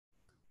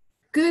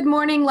Good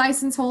morning,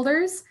 license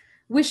holders.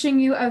 Wishing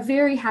you a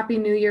very happy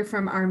new year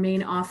from our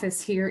main office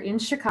here in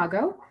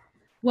Chicago.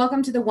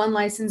 Welcome to the One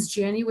License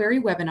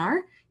January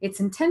webinar. It's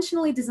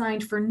intentionally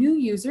designed for new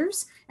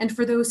users and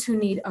for those who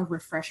need a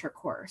refresher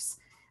course.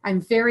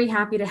 I'm very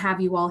happy to have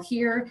you all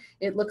here.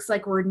 It looks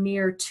like we're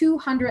near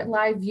 200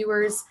 live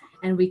viewers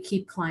and we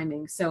keep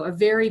climbing. So a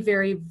very,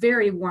 very,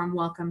 very warm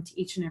welcome to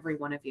each and every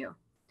one of you.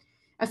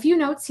 A few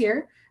notes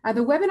here.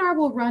 The webinar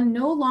will run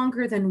no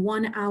longer than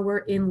 1 hour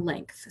in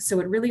length, so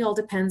it really all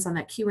depends on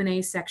that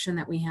Q&A section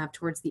that we have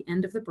towards the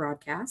end of the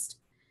broadcast.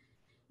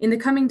 In the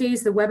coming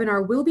days, the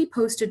webinar will be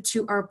posted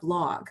to our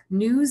blog,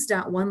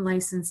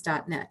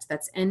 news.onelicense.net.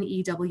 That's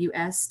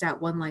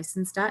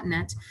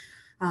news.onelicense.net.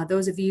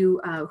 Those of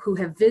you who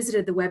have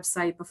visited the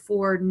website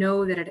before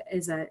know that it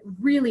is a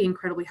really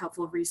incredibly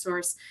helpful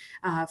resource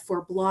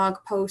for blog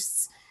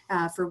posts,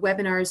 for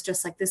webinars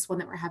just like this one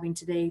that we're having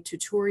today,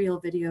 tutorial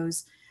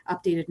videos,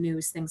 updated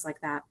news, things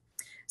like that.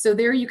 So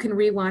there you can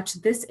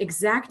rewatch this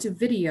exact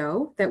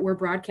video that we're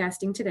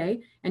broadcasting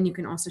today, and you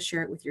can also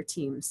share it with your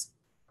teams.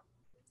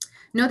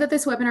 Note that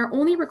this webinar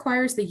only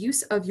requires the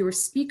use of your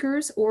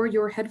speakers or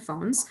your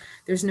headphones.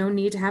 There's no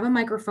need to have a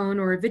microphone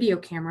or a video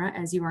camera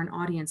as you are an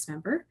audience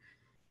member.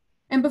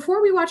 And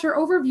before we watch our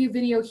overview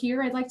video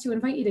here, I'd like to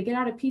invite you to get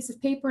out a piece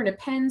of paper and a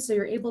pen so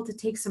you're able to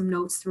take some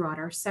notes throughout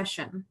our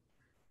session.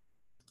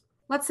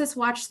 Let's just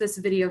watch this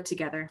video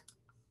together.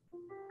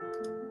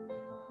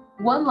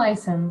 One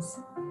License.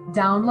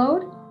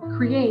 Download,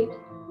 create,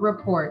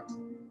 report.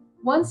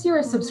 Once you're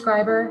a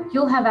subscriber,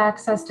 you'll have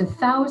access to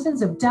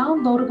thousands of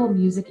downloadable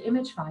music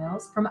image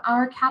files from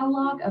our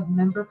catalog of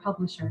member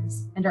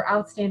publishers, and our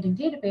outstanding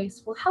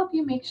database will help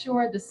you make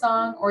sure the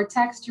song or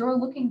text you're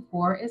looking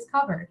for is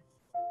covered.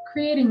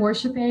 Creating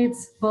worship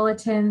aids,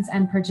 bulletins,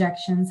 and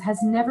projections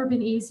has never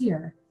been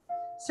easier.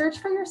 Search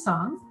for your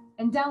song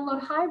and download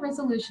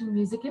high-resolution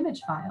music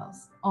image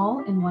files,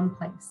 all in one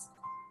place.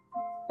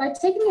 By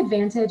taking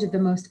advantage of the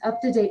most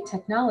up-to-date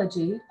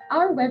technology,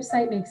 our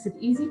website makes it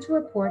easy to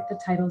report the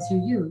titles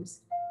you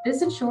use.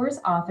 This ensures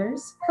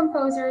authors,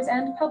 composers,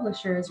 and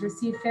publishers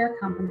receive fair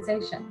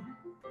compensation.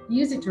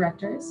 Music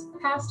directors,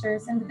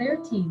 pastors, and their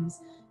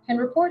teams can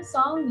report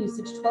song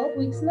usage 12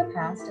 weeks in the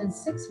past and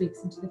 6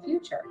 weeks into the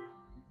future.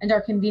 And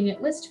our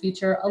convenient list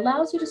feature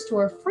allows you to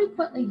store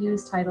frequently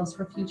used titles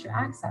for future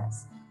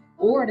access,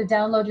 or to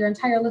download your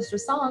entire list of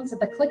songs at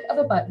the click of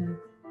a button.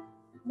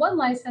 One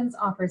License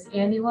offers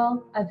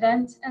annual,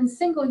 event, and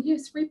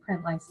single-use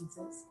reprint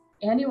licenses.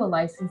 Annual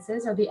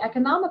licenses are the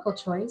economical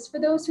choice for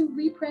those who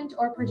reprint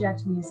or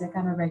project music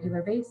on a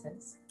regular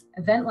basis.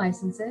 Event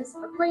licenses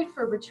are great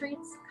for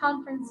retreats,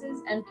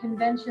 conferences, and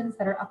conventions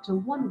that are up to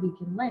 1 week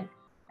in length.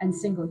 And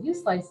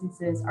single-use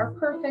licenses are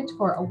perfect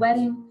for a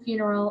wedding,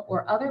 funeral,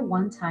 or other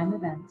one-time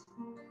event.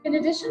 In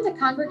addition to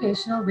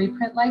congregational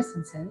reprint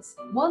licenses,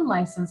 One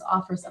License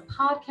offers a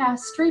podcast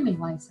streaming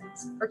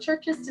license for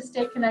churches to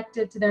stay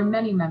connected to their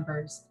many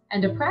members,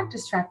 and a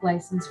practice track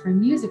license for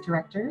music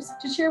directors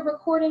to share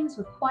recordings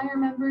with choir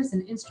members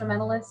and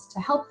instrumentalists to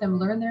help them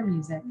learn their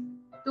music.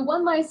 The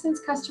One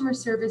License customer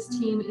service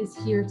team is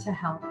here to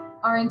help.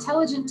 Our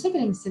intelligent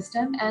ticketing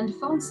system and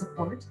phone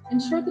support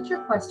ensure that your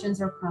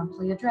questions are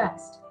promptly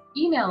addressed.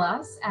 Email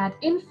us at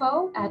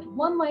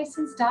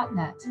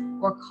info@onelicense.net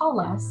or call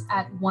us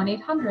at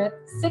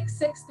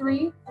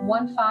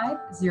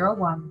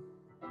 1-800-663-1501.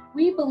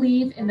 We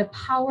believe in the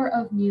power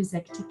of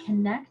music to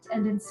connect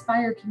and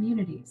inspire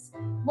communities.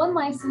 One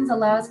License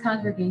allows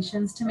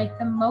congregations to make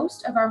the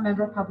most of our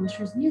member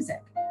publishers'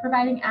 music,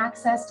 providing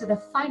access to the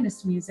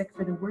finest music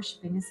for the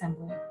worshiping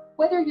assembly.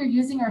 Whether you're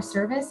using our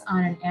service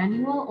on an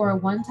annual or a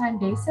one-time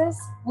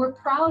basis, we're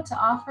proud to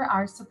offer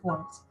our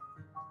support.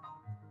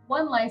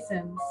 One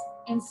License,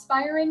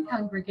 inspiring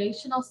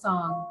congregational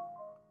song.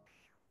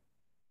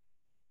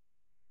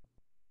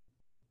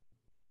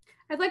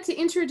 I'd like to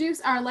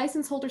introduce our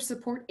license holder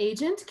support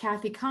agent,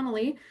 Kathy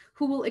Connolly,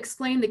 who will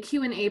explain the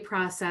Q&A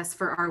process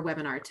for our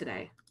webinar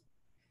today.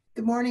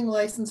 Good morning,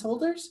 license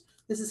holders.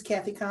 This is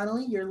Kathy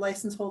Connolly, your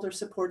license holder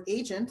support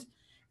agent,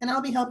 and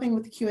I'll be helping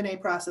with the Q&A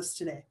process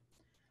today.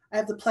 I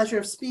have the pleasure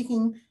of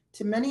speaking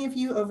to many of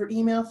you over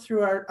email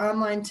through our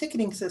online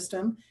ticketing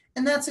system,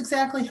 and that's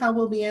exactly how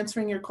we'll be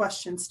answering your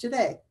questions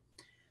today.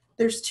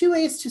 There's 2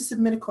 ways to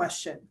submit a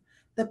question.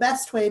 The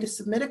best way to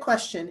submit a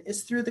question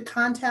is through the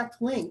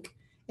contact link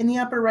in the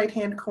upper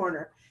right-hand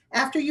corner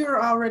after you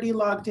are already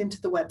logged into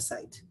the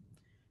website.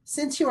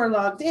 Since you are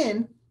logged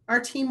in,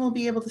 our team will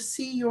be able to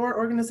see your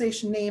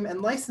organization name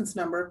and license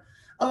number,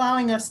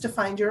 allowing us to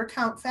find your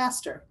account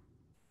faster.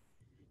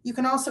 You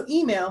can also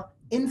email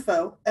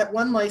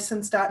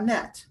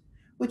info@onelicense.net,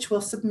 which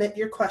will submit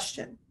your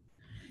question.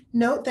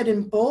 Note that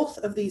in both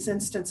of these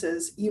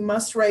instances, you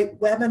must write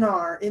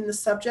webinar in the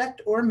subject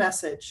or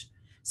message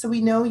so we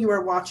know you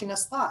are watching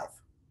us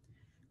live.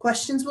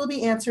 Questions will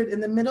be answered in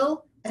the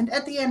middle and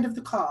at the end of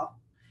the call.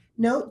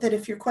 Note that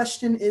if your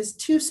question is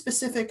too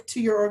specific to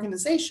your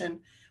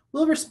organization,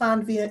 we'll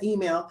respond via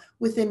email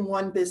within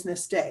 1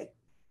 business day.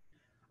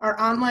 Our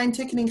online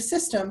ticketing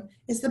system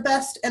is the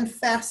best and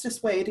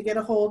fastest way to get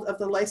a hold of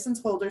the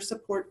license holder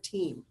support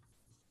team.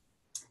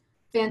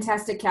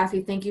 Fantastic,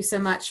 Kathy. Thank you so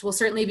much. We'll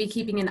certainly be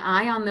keeping an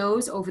eye on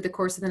those over the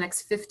course of the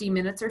next 50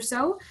 minutes or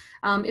so.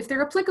 If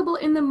they're applicable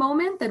in the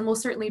moment, then we'll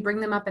certainly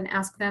bring them up and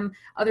ask them.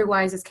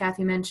 Otherwise, as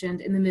Kathy mentioned,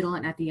 in the middle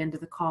and at the end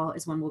of the call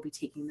is when we'll be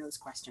taking those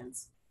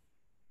questions.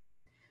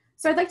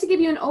 So I'd like to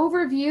give you an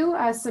overview,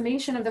 a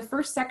summation of the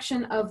first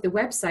section of the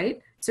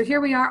website. So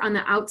here we are on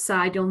the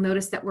outside. You'll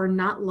notice that we're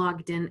not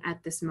logged in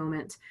at this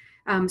moment.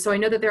 So I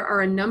know that there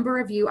are a number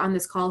of you on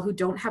this call who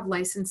don't have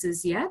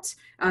licenses yet.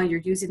 You're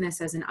using this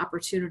as an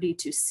opportunity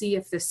to see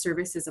if this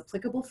service is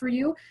applicable for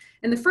you.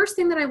 And the first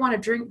thing that I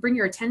want to bring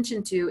your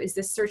attention to is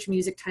this search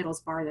music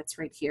titles bar that's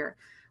right here.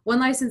 One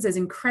License is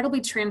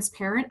incredibly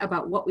transparent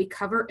about what we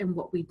cover and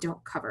what we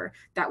don't cover.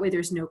 That way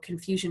there's no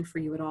confusion for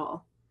you at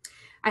all.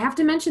 I have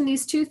to mention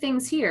these two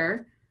things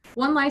here.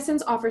 One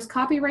License offers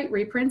copyright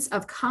reprints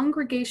of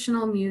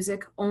congregational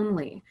music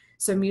only.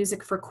 So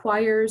music for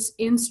choirs,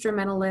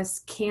 instrumentalists,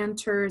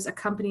 cantors,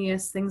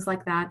 accompanists, things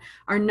like that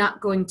are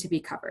not going to be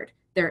covered.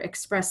 They're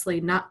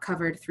expressly not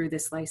covered through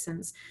this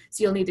license.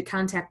 So you'll need to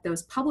contact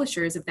those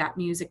publishers of that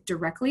music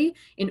directly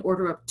in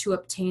order to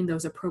obtain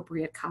those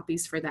appropriate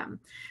copies for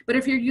them. But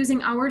if you're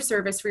using our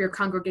service for your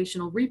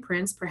congregational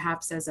reprints,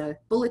 perhaps as a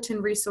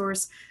bulletin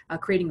resource,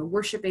 creating a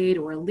worship aid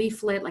or a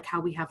leaflet like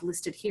how we have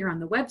listed here on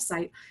the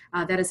website,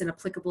 that is an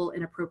applicable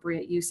and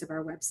appropriate use of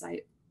our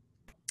website.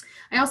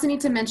 I also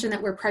need to mention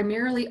that we're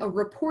primarily a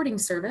reporting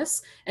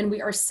service and we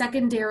are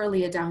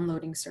secondarily a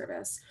downloading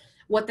service.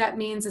 What that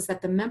means is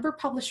that the member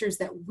publishers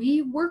that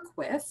we work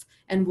with,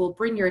 and we'll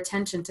bring your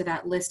attention to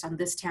that list on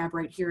this tab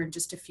right here in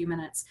just a few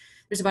minutes.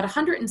 There's about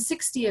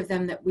 160 of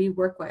them that we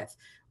work with.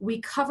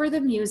 We cover the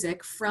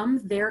music from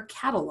their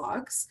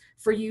catalogs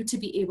for you to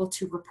be able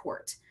to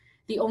report.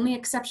 The only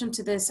exception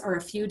to this are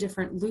a few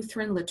different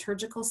Lutheran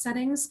liturgical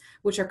settings,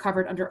 which are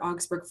covered under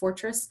Augsburg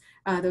Fortress.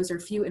 Those are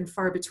few and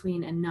far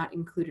between and not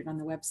included on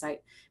the website.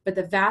 But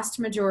the vast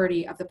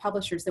majority of the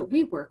publishers that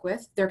we work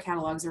with, their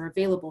catalogs are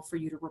available for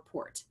you to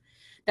report.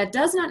 That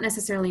does not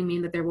necessarily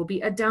mean that there will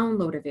be a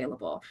download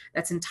available.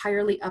 That's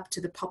entirely up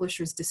to the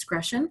publisher's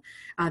discretion.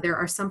 There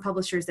are some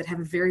publishers that have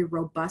a very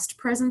robust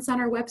presence on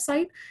our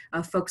website,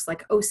 folks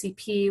like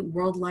OCP,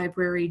 World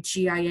Library,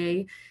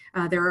 GIA.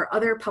 There are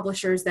other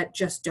publishers that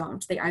just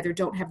don't. They either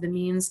don't have the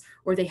means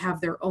or they have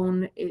their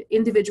own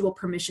individual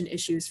permission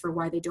issues for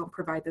why they don't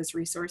provide those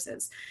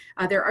resources.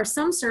 There are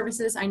some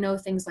services, I know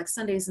things like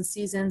Sundays and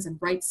Seasons and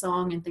Right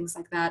Song and things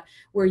like that,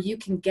 where you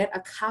can get a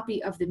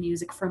copy of the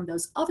music from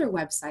those other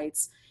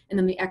websites, and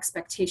then the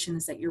expectation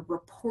is that you're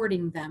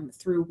reporting them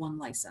through One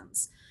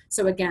License.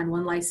 So again,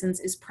 One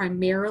License is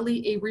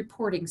primarily a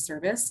reporting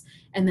service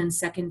and then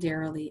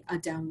secondarily a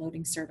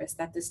downloading service.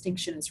 That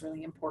distinction is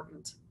really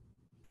important.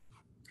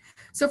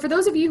 So for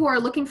those of you who are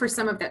looking for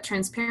some of that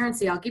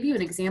transparency, I'll give you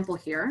an example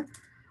here.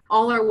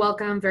 All Are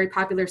Welcome, very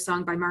popular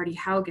song by Marty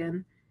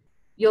Haugen.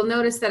 You'll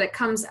notice that it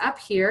comes up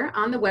here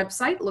on the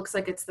website. Looks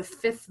like it's the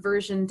 5th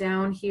version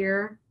down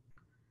here.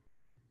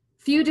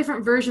 Few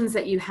different versions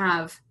that you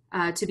have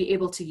to be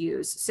able to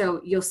use.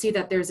 So you'll see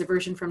that there's a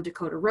version from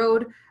Dakota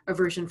Road, a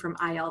version from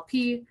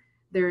ILP,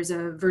 there's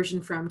a version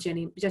from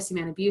Jesse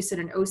Manibusit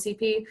and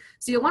OCP.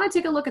 So you'll want to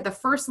take a look at the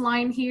first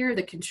line here,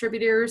 the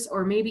contributors,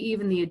 or maybe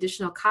even the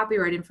additional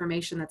copyright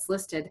information that's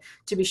listed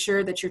to be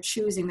sure that you're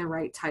choosing the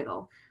right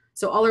title.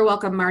 So All Are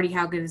Welcome, Marty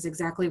Haugen is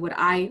exactly what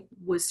I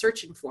was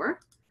searching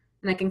for.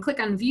 And I can click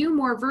on View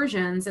More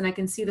Versions and I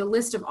can see the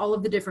list of all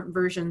of the different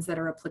versions that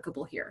are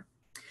applicable here.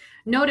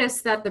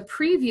 Notice that the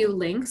preview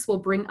links will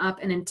bring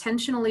up an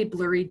intentionally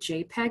blurry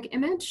JPEG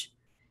image.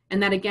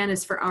 And that again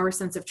is for our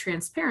sense of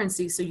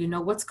transparency, so you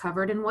know what's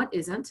covered and what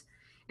isn't.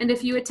 And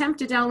if you attempt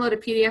to download a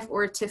PDF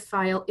or a TIFF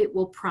file, it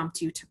will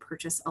prompt you to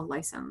purchase a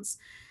license.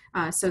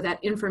 So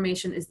that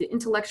information is the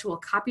intellectual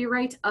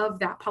copyright of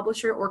that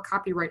publisher or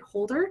copyright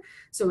holder.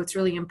 So it's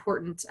really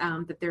important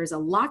that there's a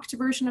locked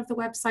version of the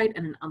website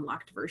and an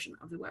unlocked version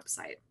of the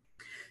website.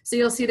 So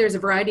you'll see there's a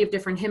variety of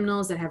different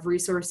hymnals that have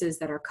resources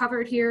that are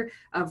covered here,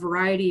 a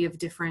variety of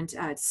different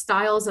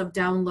styles of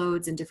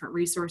downloads and different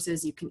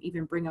resources. You can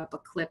even bring up a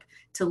clip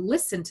to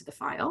listen to the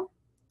file.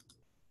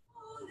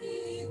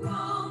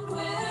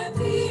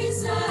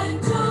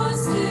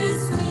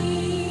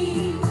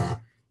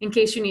 In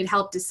case you need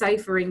help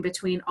deciphering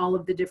between all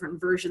of the different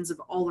versions of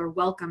All Are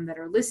Welcome that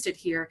are listed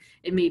here,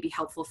 it may be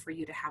helpful for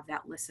you to have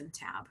that listen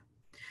tab.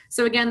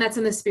 So again, that's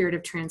in the spirit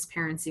of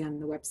transparency on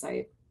the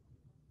website.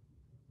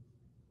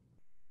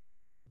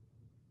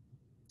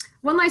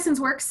 One License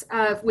works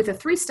with a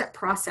 3-step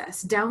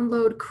process: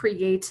 download,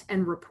 create,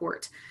 and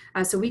report.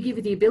 So we give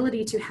you the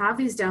ability to have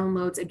these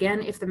downloads,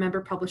 again, if the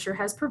member publisher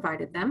has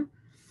provided them.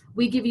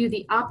 We give you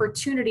the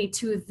opportunity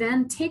to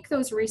then take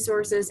those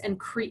resources and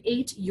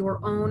create your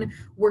own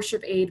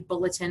worship aid,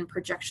 bulletin,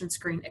 projection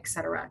screen,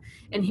 etc.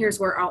 And here's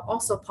where I'll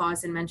also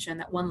pause and mention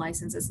that One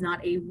License is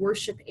not a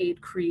worship aid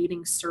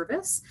creating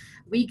service.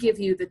 We give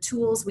you the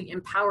tools, we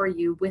empower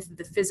you with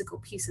the physical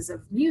pieces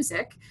of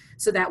music,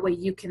 so that way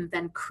you can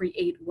then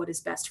create what is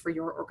best for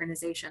your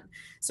organization.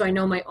 So I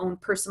know my own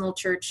personal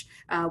church,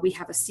 we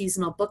have a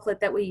seasonal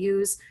booklet that we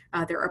use.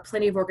 There are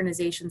plenty of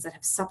organizations that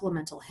have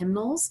supplemental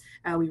hymnals.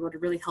 We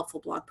would really help helpful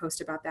blog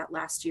post about that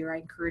last year. I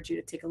encourage you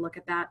to take a look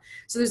at that.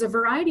 So there's a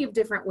variety of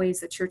different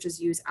ways that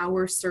churches use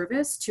our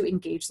service to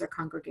engage their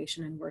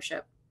congregation in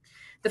worship.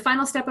 The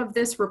final step of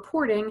this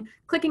reporting,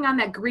 clicking on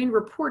that green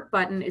report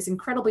button is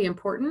incredibly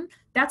important.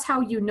 That's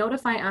how you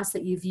notify us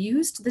that you've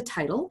used the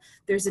title.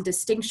 There's a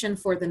distinction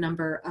for the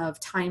number of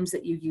times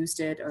that you used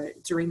it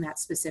during that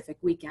specific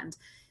weekend.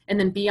 And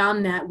then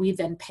beyond that, we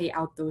then pay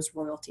out those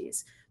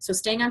royalties. So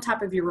staying on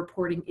top of your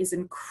reporting is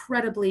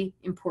incredibly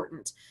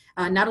important.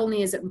 Not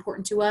only is it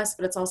important to us,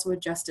 but it's also a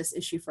justice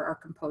issue for our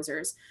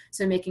composers.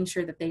 So making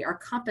sure that they are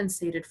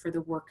compensated for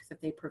the work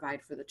that they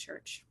provide for the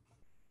church.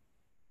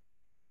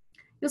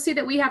 You'll see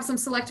that we have some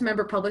select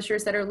member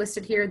publishers that are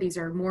listed here. These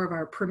are more of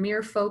our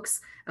premier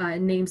folks,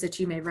 names that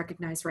you may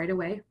recognize right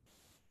away.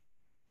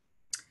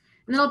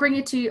 And then I'll bring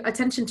you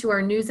attention to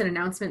our news and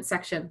announcement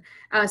section.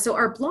 So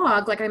our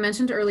blog, like I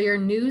mentioned earlier,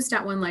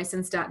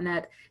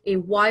 news.onelicense.net, a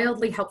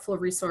wildly helpful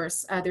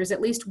resource. There's at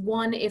least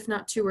one, if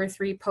not 2 or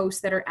 3 posts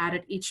that are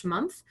added each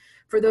month.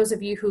 For those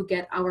of you who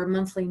get our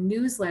monthly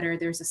newsletter,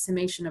 there's a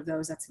summation of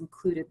those that's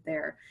included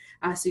there.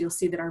 So you'll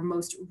see that our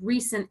most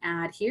recent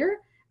ad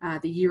here,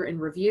 the year in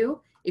review,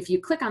 if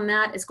you click on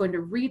that, it's going to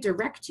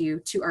redirect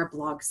you to our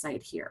blog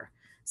site here.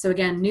 So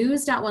again,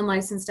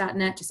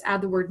 news.onelicense.net, just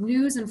add the word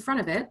news in front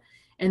of it,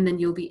 and then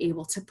you'll be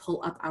able to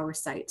pull up our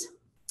site.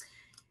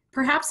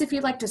 Perhaps if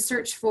you'd like to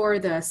search for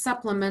the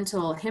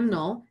supplemental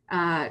hymnal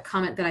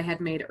comment that I had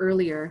made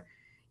earlier,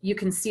 you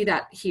can see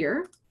that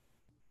here.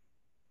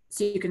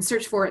 So you can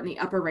search for it in the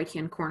upper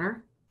right-hand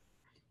corner.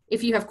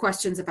 If you have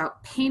questions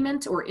about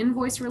payment or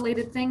invoice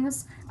related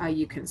things,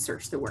 you can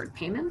search the word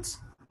payment.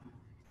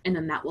 And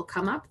then that will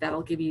come up.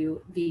 That'll give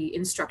you the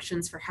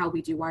instructions for how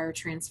we do wire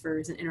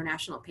transfers and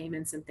international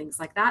payments and things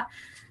like that.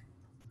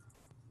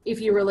 If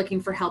you were looking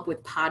for help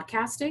with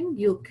podcasting,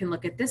 you can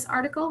look at this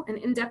article, an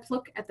in-depth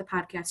look at the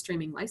podcast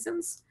streaming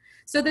license.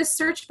 So this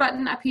search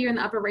button up here in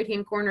the upper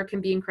right-hand corner can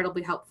be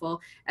incredibly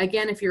helpful.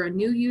 Again, if you're a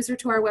new user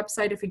to our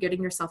website, if you're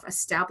getting yourself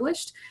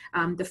established,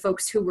 the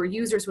folks who were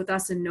users with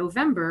us in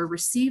November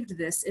received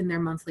this in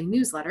their monthly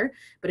newsletter.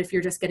 But if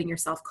you're just getting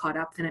yourself caught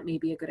up, then it may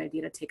be a good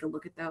idea to take a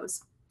look at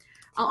those.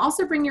 I'll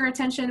also bring your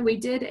attention, we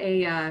did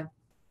a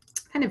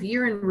kind of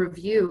year in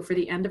review for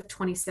the end of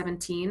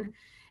 2017,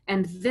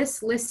 and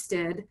this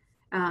listed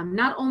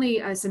not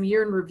only some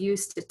year in review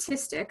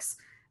statistics,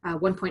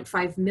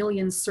 1.5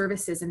 million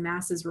services and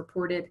masses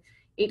reported,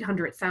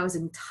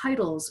 800,000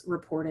 titles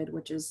reported,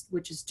 which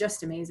is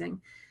just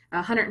amazing.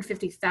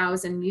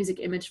 150,000 music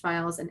image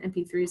files and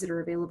MP3s that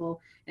are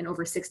available, and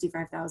over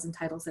 65,000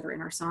 titles that are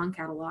in our song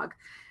catalog.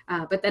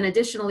 But then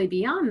additionally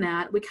beyond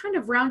that, we kind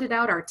of rounded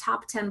out our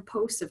top 10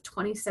 posts of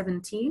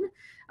 2017.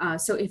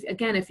 So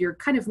if you're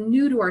kind of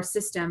new to our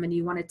system and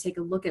you want to take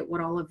a look at what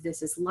all of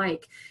this is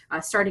like,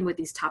 starting with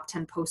these top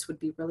 10 posts would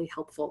be really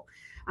helpful.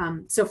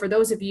 So for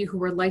those of you who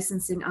were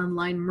licensing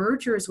online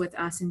mergers with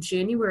us in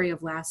January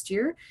of last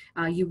year,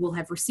 you will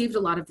have received a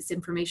lot of this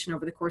information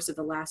over the course of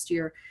the last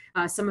year.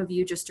 Some of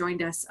you just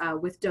joined us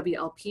with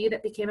WLP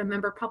that became a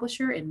member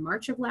publisher in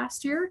March of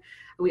last year.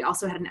 We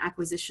also had an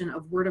acquisition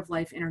of Word of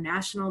Life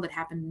International that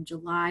happened in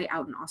July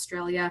out in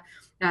Australia.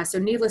 So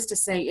needless to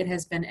say, it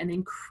has been an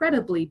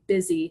incredibly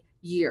busy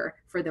year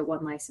for the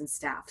One License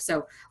staff.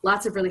 So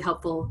lots of really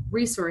helpful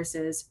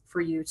resources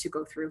for you to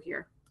go through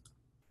here.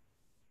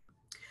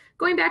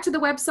 Going back to the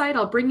website,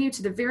 I'll bring you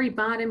to the very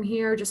bottom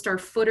here, just our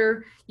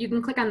footer. You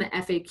can click on the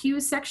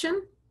FAQs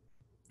section.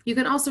 You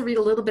can also read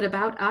a little bit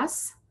about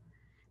us.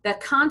 That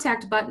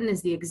contact button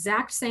is the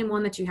exact same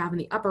one that you have in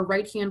the upper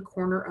right-hand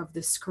corner of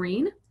the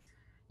screen.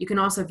 You can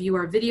also view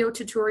our video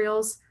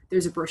tutorials.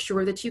 There's a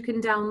brochure that you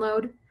can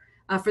download.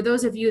 For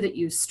those of you that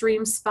use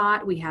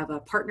StreamSpot, we have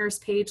a partners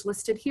page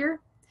listed here.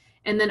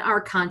 And then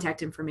our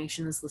contact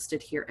information is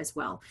listed here as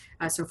well.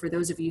 So for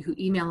those of you who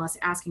email us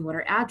asking what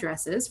our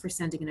address is for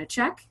sending in a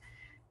check,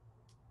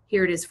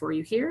 here it is for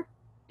you here,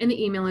 and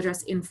the email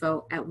address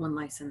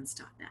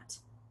info@onelicense.net.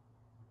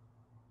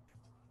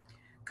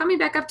 Coming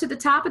back up to the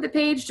top of the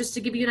page, just to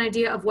give you an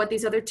idea of what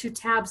these other 2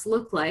 tabs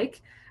look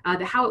like.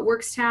 The How It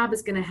Works tab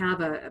is going to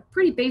have a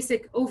pretty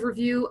basic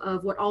overview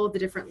of what all of the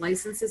different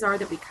licenses are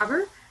that we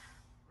cover.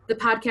 The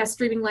podcast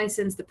streaming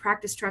license, the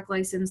practice track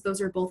license, those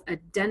are both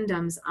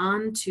addendums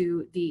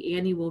onto the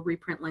annual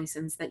reprint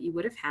license that you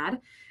would have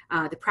had.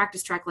 The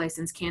practice track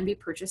license can be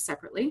purchased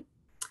separately.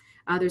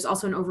 There's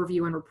also an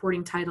overview on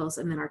reporting titles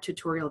and then our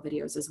tutorial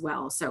videos as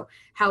well. So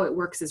How It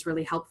Works is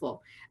really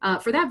helpful.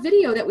 For that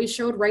video that we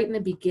showed right in the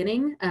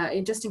beginning,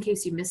 and just in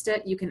case you missed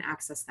it, you can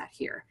access that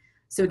here.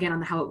 So again, on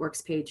the How It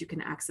Works page, you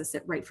can access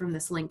it right from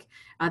this link.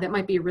 That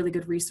might be a really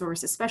good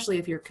resource, especially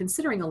if you're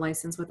considering a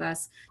license with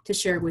us, to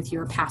share with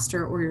your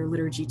pastor or your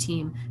liturgy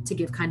team to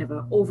give kind of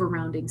an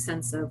over-rounding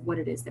sense of what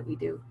it is that we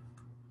do.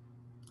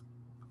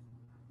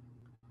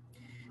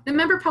 The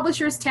Member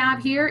Publishers tab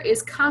here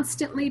is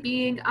constantly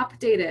being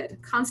updated,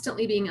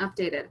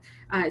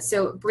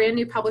 So brand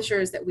new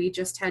publishers that we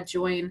just had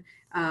join,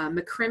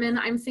 McCrimmon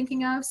I'm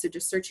thinking of, so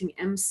just searching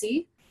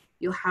MC,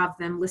 you'll have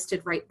them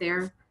listed right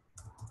there.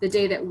 The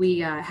day that we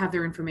have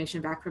their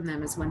information back from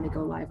them is when they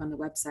go live on the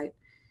website.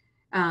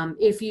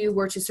 If you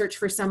were to search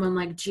for someone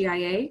like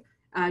GIA,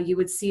 you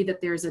would see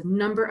that there's a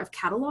number of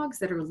catalogs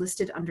that are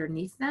listed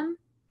underneath them.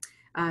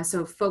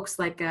 So folks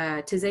like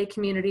Taizé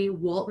Community,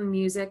 Walton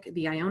Music,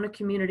 the Iona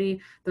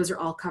Community, those are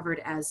all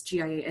covered as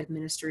GIA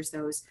administers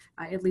those,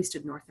 at least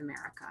in North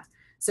America.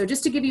 So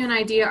just to give you an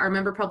idea, our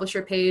member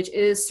publisher page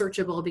is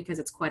searchable because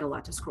it's quite a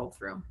lot to scroll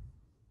through.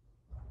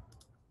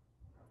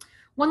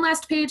 One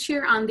last page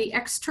here on the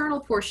external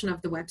portion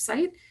of the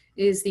website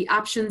is the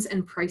options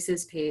and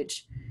prices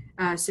page.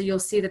 So you'll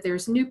see that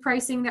there's new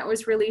pricing that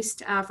was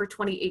released for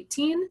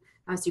 2018.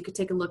 So you could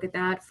take a look at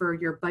that for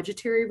your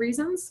budgetary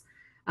reasons.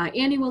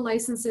 Annual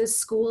licenses,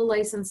 school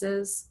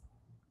licenses,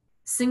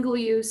 single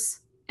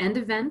use and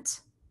event,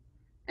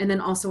 and then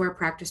also our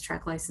practice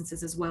track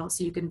licenses as well.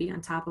 So you can be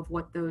on top of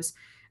what those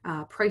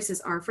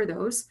prices are for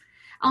those.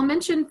 I'll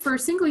mention for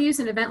single use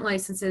and event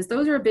licenses,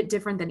 those are a bit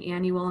different than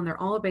annual, and they're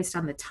all based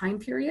on the time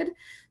period.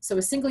 So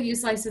a single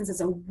use license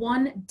is a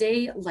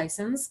 1-day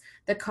license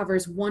that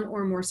covers one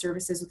or more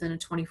services within a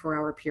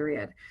 24-hour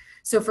period.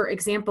 So for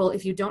example,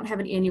 if you don't have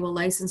an annual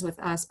license with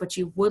us, but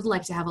you would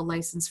like to have a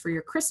license for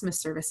your Christmas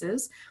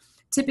services,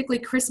 typically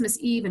Christmas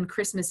Eve and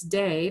Christmas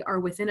Day are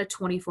within a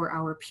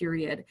 24-hour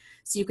period.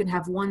 So you can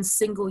have one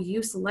single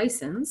use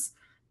license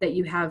that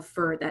you have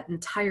for that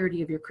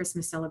entirety of your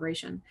Christmas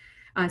celebration.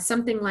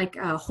 Something like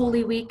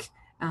Holy Week,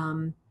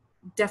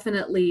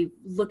 definitely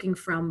looking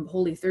from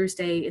Holy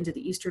Thursday into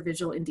the Easter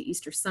Vigil into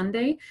Easter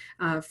Sunday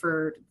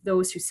for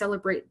those who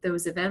celebrate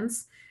those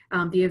events.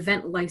 The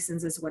event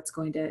license is what's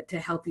going to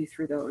help you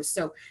through those.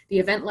 So the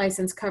event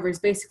license covers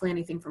basically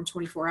anything from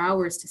 24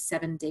 hours to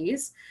 7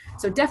 days.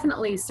 So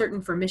definitely certain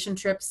for mission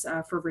trips,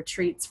 for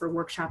retreats, for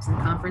workshops and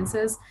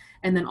conferences,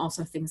 and then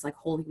also things like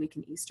Holy Week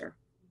and Easter.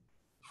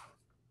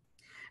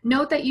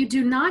 Note that you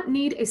do not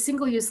need a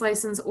single-use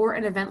license or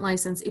an event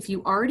license if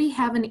you already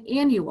have an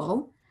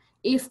annual,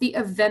 if the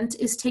event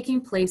is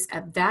taking place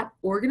at that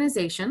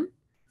organization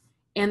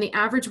and the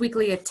average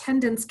weekly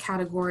attendance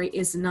category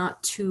is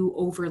not too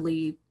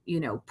overly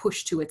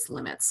pushed to its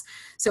limits.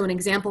 So an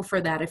example for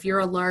that, if you're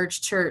a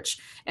large church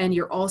and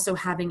you're also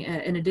having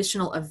an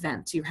additional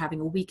event, you're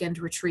having a weekend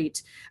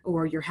retreat,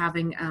 or you're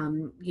having,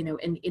 an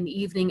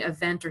evening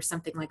event or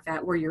something like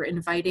that, where you're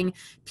inviting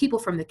people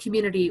from the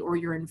community or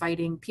you're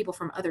inviting people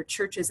from other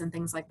churches and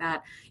things like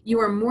that, you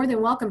are more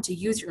than welcome to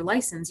use your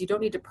license. You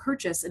don't need to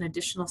purchase an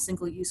additional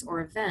single use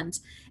or event,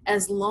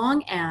 as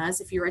long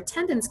as if your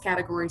attendance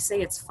category,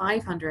 say it's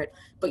 500,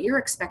 but you're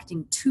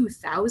expecting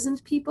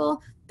 2,000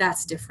 people,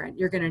 that's different.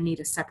 You're going to need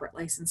a separate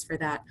license for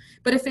that.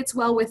 But if it's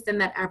well within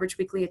that average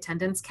weekly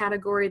attendance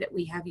category that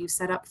we have you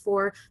set up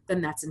for,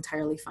 then that's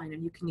entirely fine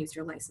and you can use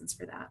your license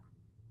for that.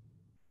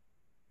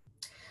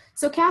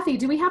 So Kathy,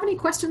 do we have any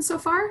questions so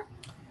far?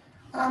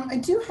 I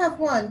do have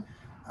one.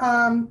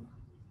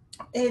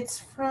 It's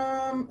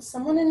from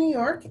someone in New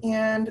York,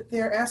 and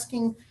they're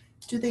asking,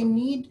 do they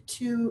need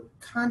to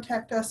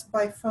contact us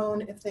by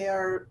phone if they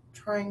are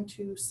trying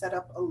to set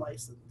up a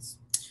license?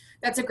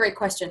 That's a great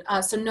question.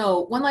 So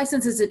no, One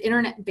License is an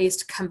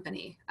internet-based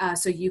company.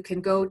 So you can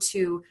go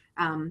to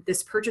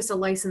this purchase a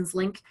license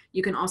link.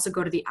 You can also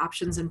go to the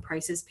options and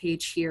prices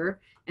page here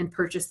and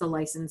purchase the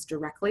license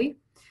directly.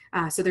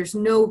 So there's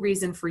no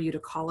reason for you to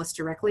call us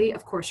directly.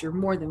 Of course, you're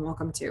more than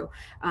welcome to,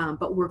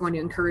 but we're going to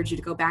encourage you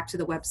to go back to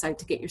the website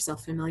to get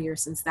yourself familiar,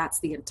 since that's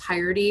the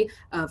entirety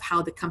of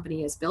how the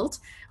company is built.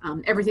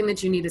 Everything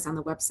that you need is on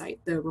the website: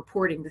 the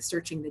reporting, the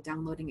searching, the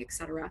downloading,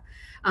 etc.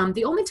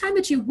 The only time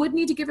that you would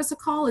need to give us a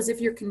call is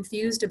if you're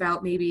confused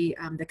about maybe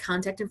the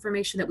contact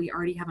information that we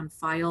already have on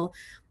file.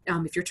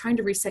 If you're trying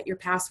to reset your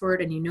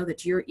password and you know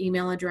that your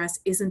email address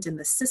isn't in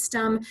the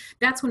system,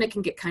 that's when it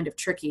can get kind of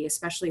tricky,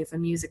 especially if a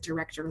music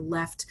director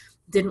left,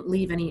 didn't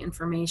leave any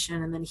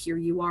information, and then here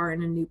you are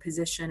in a new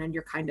position and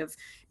you're kind of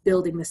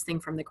building this thing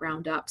from the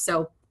ground up.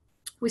 So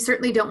we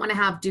certainly don't want to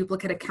have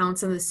duplicate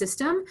accounts in the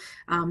system.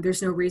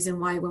 There's no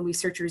reason why when we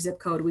search your zip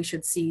code, we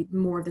should see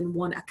more than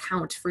one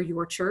account for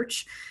your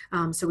church.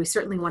 So we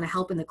certainly want to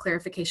help in the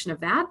clarification of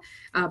that.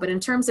 But in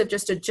terms of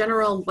just a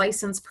general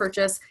license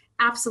purchase,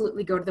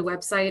 absolutely go to the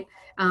website.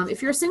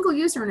 If you're a single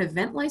user or an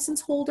event license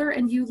holder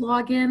and you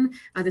log in,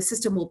 the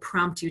system will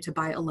prompt you to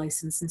buy a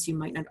license since you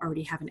might not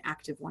already have an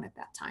active one at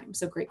that time.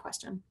 So great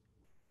question.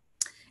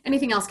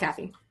 Anything else,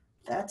 Kathy?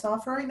 That's all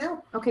for right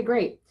now. Okay,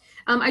 great.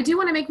 I do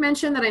want to make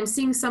mention that I'm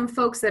seeing some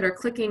folks that are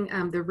clicking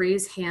the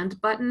raise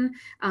hand button.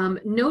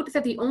 Note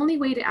that the only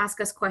way to ask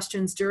us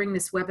questions during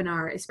this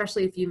webinar,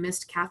 especially if you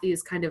missed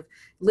Kathy's kind of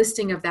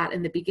listing of that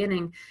in the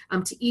beginning,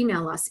 to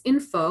email us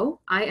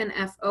info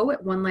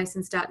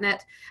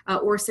 @onelicense.net,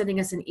 or sending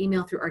us an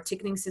email through our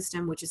ticketing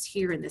system, which is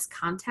here in this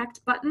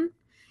contact button.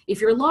 If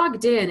you're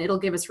logged in, it'll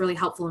give us really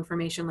helpful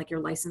information like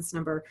your license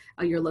number,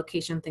 your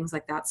location, things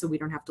like that, so we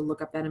don't have to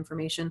look up that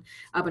information.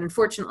 But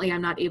unfortunately,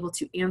 I'm not able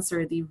to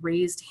answer the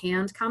raised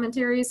hand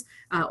commentaries,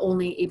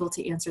 only able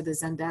to answer the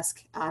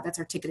Zendesk. That's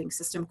our ticketing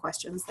system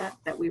questions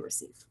that we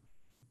receive.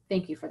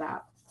 Thank you for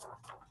that.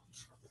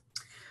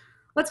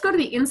 Let's go to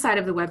the inside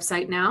of the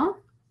website now.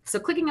 So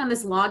clicking on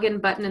this login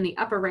button in the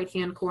upper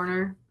right-hand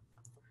corner,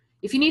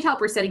 If you need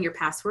help resetting your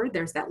password,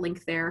 there's that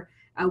link there.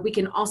 We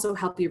can also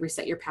help you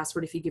reset your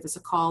password if you give us a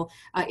call.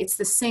 It's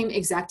the same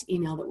exact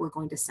email that we're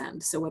going to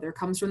send. So whether it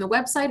comes from the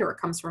website or it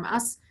comes from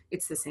us,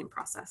 it's the same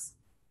process.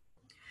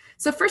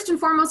 So first and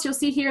foremost, you'll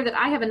see here that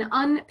I have an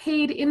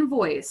unpaid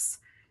invoice.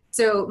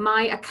 So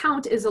my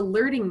account is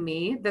alerting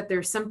me that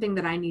there's something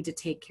that I need to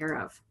take care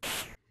of.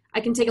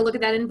 I can take a look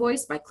at that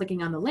invoice by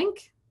clicking on the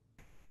link,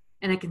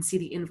 and I can see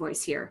the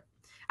invoice here.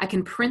 I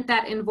can print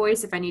that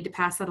invoice if I need to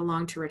pass that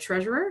along to a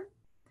treasurer.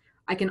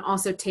 I can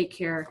also take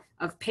care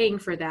of paying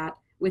for that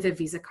with a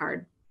Visa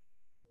card.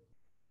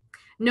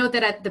 Note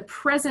that at the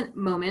present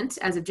moment,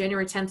 as of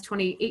January 10th,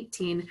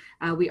 2018,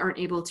 we aren't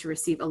able to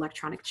receive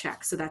electronic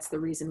checks. So that's the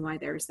reason why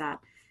there's that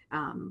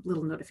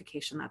little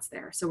notification that's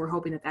there. So we're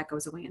hoping that that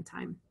goes away in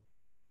time.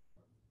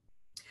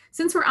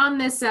 Since we're on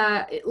this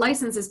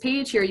licenses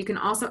page here, you can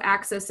also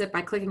access it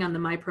by clicking on the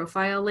My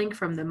Profile link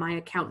from the My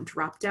Account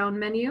drop-down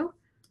menu.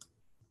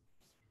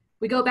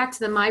 We go back to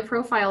the My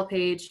Profile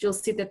page, you'll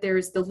see that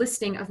there's the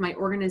listing of my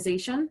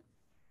organization.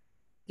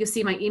 You'll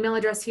see my email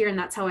address here, and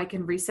that's how I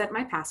can reset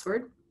my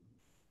password.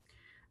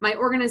 My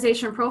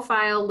organization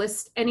profile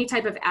lists any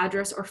type of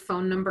address or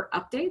phone number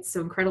updates, so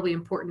incredibly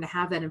important to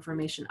have that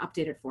information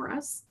updated for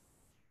us.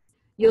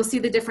 You'll see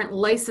the different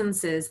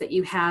licenses that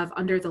you have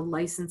under the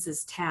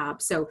licenses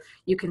tab. So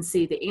you can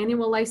see the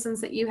annual license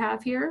that you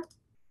have here.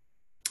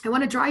 I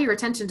want to draw your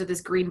attention to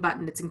this green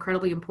button. It's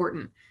incredibly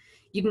important.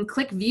 You can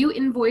click View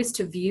Invoice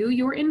to view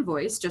your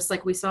invoice, just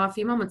like we saw a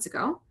few moments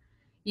ago.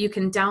 You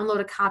can download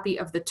a copy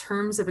of the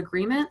terms of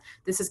agreement.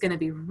 This is going to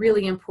be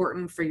really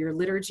important for your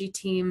liturgy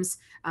teams,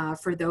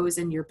 for those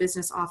in your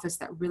business office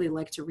that really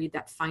like to read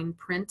that fine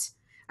print.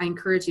 I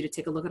encourage you to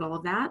take a look at all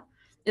of that.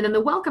 And then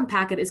the welcome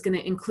packet is going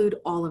to include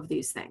all of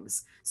these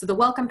things. So the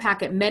welcome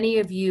packet, many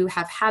of you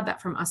have had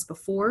that from us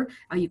before.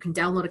 You can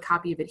download a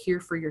copy of it here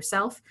for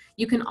yourself.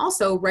 You can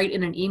also write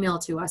in an email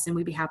to us and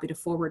we'd be happy to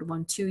forward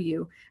one to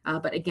you.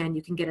 But again,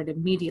 you can get it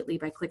immediately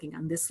by clicking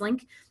on this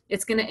link.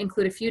 It's going to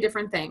include a few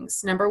different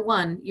things. Number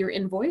one, your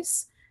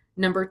invoice.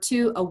 Number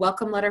two, a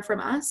welcome letter from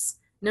us.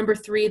 Number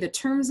three, the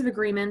terms of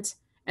agreement.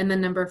 And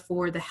then number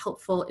four, the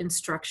helpful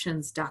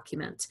instructions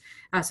document.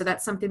 So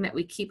that's something that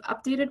we keep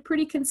updated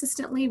pretty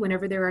consistently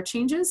whenever there are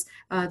changes,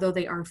 though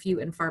they are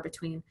few and far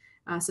between.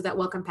 So that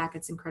welcome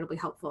packet's incredibly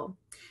helpful.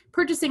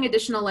 Purchasing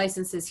additional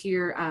licenses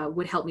here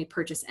would help me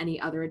purchase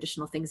any other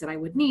additional things that I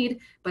would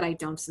need, but I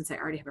don't since I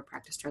already have a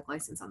Practice Track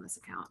license on this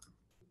account.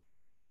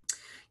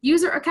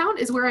 User account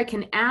is where I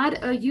can add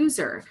a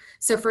user.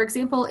 So for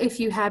example, if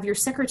you have your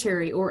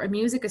secretary or a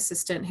music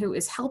assistant who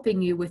is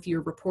helping you with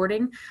your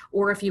reporting,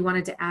 or if you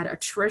wanted to add a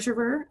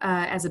treasurer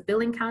as a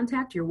billing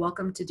contact, you're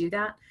welcome to do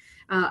that.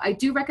 I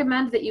do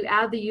recommend that you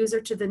add the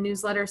user to the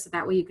newsletter so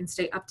that way you can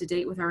stay up to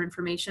date with our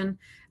information.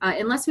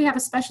 Unless we have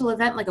a special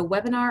event like a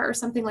webinar or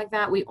something like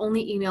that, we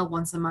only email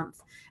once a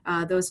month.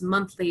 Those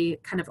monthly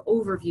kind of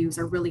overviews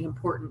are really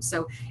important.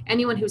 So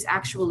anyone who's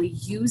actually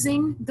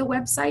using the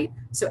website,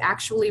 so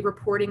actually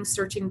reporting,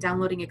 searching,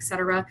 downloading,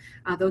 etc.,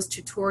 those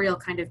tutorial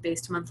kind of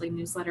based monthly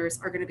newsletters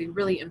are going to be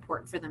really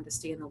important for them to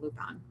stay in the loop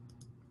on.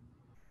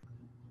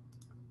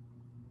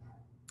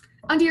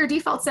 Under your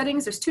default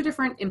settings, there's two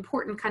different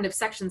important kind of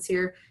sections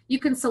here. You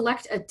can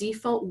select a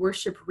default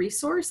worship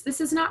resource.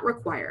 This is not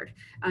required.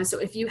 So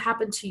if you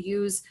happen to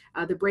use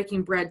the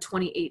Breaking Bread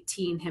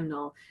 2018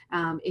 hymnal,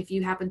 if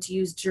you happen to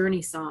use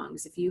Journey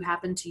songs, if you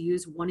happen to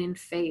use One in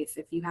Faith,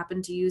 if you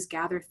happen to use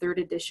Gather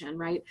 3rd edition,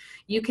 right?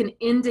 You can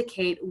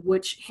indicate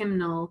which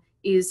hymnal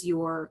is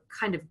your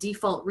kind of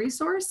default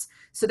resource.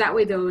 So that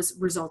way those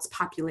results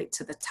populate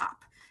to the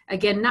top.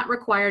 Again, not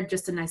required,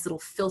 just a nice little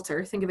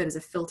filter. Think of it as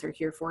a filter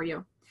here for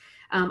you.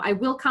 I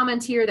will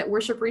comment here that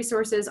worship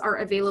resources are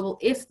available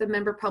if the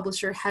member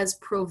publisher has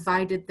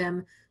provided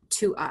them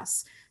to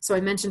us. So I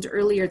mentioned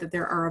earlier that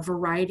there are a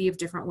variety of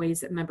different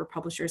ways that member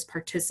publishers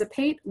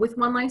participate with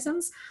One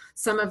License.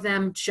 Some of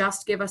them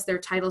just give us their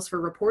titles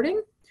for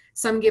reporting.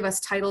 Some give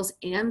us titles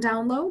and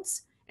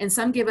downloads, and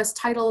some give us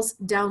titles,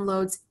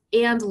 downloads,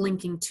 and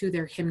linking to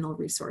their hymnal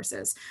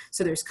resources.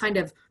 So there's kind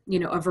of, you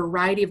know, a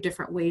variety of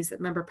different ways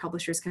that member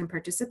publishers can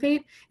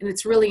participate. And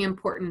it's really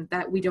important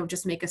that we don't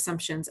just make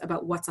assumptions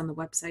about what's on the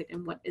website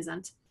and what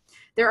isn't.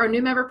 There are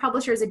new member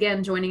publishers,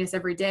 again, joining us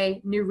every day,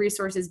 new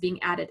resources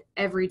being added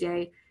every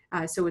day.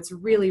 So it's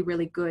really,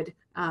 really good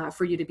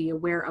for you to be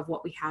aware of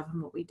what we have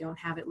and what we don't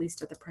have, at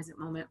least at the present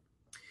moment.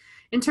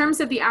 In terms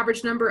of the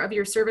average number of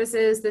your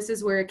services, this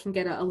is where it can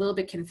get a little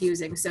bit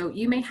confusing. So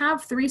you may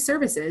have 3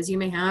 services. You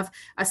may have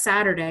a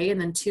Saturday and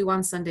then 2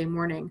 on Sunday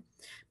morning.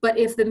 But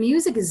if the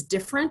music is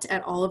different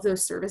at all of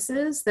those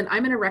services, then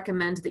I'm going to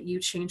recommend that you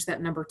change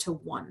that number to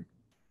 1.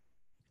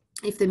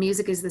 If the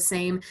music is the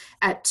same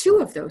at 2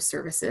 of those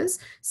services,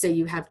 say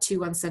you have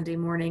 2 on Sunday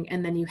morning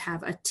and then you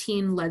have a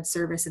teen-led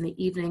service in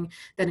the evening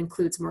that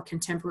includes more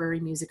contemporary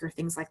music or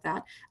things like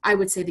that, I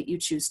would say that you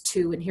choose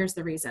 2, and here's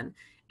the reason.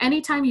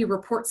 Anytime you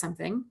report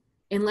something,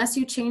 unless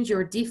you change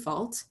your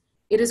default,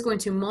 it is going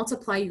to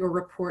multiply your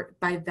report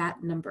by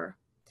that number.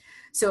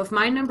 So if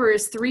my number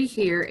is 3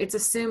 here, it's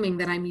assuming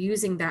that I'm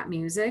using that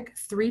music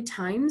 3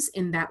 times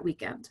in that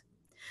weekend.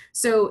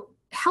 So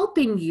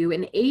helping you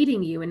and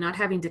aiding you and not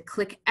having to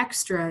click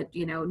extra,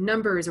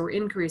 numbers or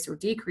increase or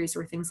decrease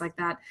or things like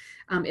that,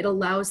 it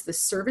allows the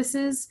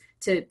services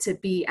to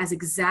be as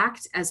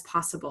exact as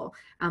possible.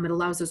 It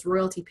allows those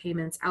royalty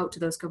payments out to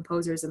those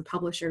composers and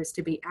publishers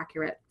to be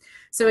accurate.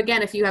 So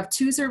again, if you have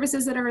two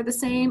services that are the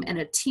same and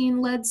a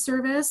teen-led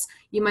service,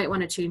 you might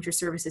want to change your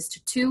services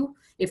to 2.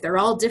 If they're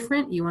all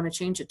different, you want to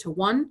change it to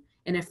 1.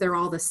 And if they're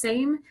all the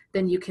same,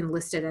 then you can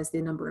list it as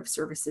the number of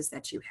services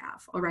that you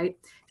have. All right.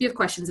 If you have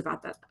questions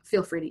about that,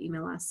 feel free to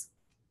email us.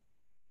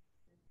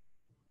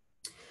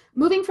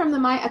 Moving from the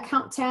My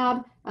Account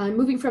tab,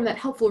 moving from that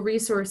helpful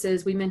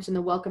resources, we mentioned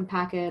the welcome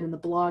packet and the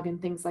blog and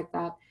things like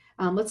that.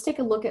 Let's take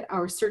a look at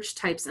our search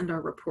types and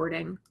our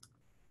reporting.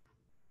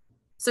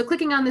 So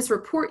clicking on this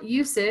report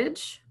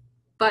usage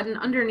button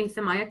underneath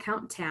the My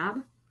Account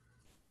tab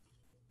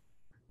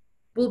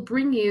will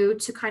bring you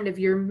to kind of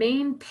your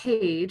main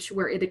page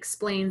where it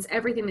explains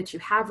everything that you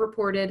have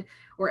reported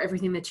or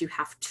everything that you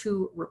have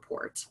to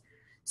report.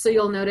 So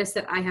you'll notice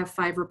that I have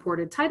 5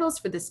 reported titles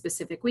for this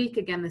specific week.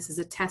 Again, this is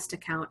a test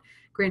account.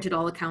 Granted,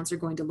 all accounts are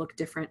going to look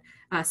different.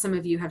 Some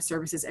of you have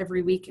services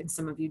every week and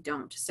some of you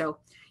don't. So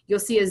you'll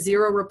see a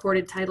 0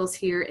 reported titles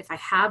here. If I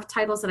have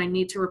titles that I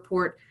need to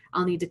report,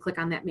 I'll need to click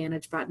on that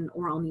manage button,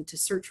 or I'll need to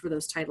search for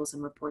those titles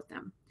and report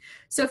them.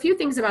 So a few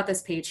things about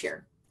this page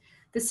here.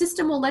 The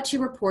system will let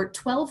you report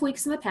 12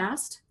 weeks in the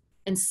past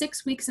and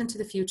 6 weeks into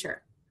the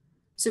future.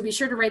 So be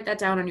sure to write that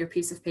down on your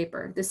piece of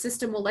paper. The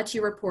system will let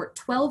you report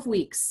 12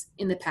 weeks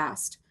in the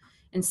past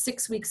and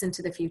 6 weeks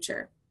into the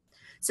future.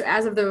 So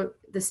as of the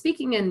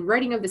speaking and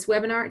writing of this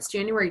webinar, it's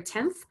January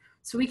 10th.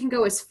 So we can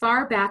go as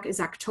far back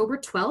as October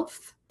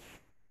 12th,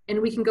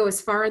 and we can go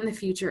as far in the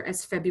future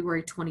as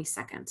February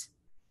 22nd.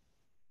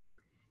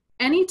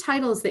 Any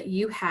titles that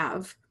you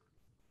have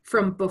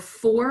from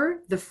before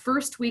the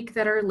first week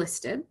that are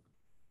listed,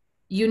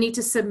 you need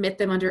to submit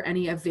them under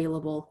any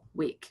available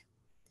week.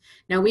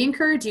 Now, we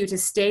encourage you to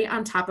stay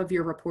on top of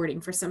your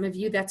reporting. For some of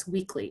you, that's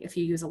weekly if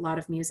you use a lot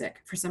of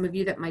music. For some of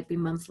you, that might be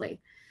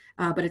monthly.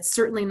 But it's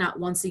certainly not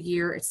once a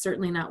year. It's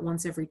certainly not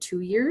once every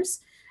 2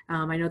 years.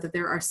 I know that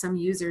there are some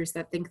users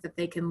that think that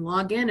they can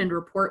log in and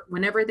report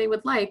whenever they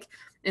would like.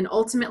 And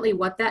ultimately,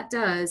 what that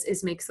does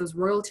is makes those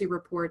royalty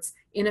reports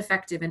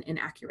ineffective and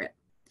inaccurate.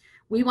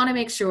 We want to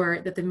make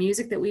sure that the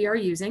music that we are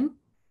using,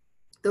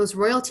 those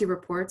royalty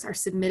reports, are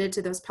submitted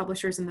to those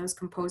publishers and those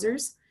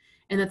composers,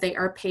 and that they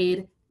are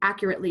paid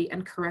accurately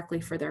and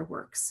correctly for their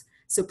works.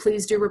 So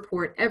please do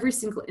report every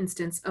single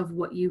instance of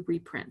what you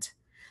reprint.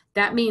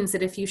 That means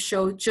that if you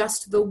show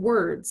just the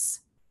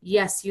words,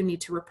 yes, you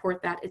need to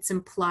report that. It's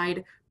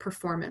implied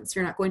performance.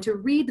 You're not going to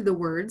read the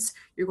words,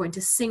 you're going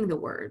to sing the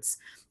words.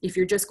 If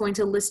you're just going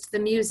to list the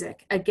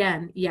music,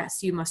 again,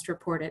 yes, you must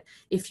report it.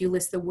 If you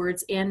list the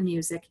words and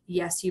music,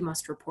 yes, you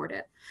must report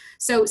it.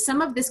 So some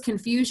of this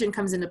confusion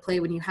comes into play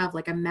when you have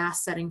like a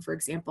mass setting, for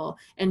example,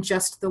 and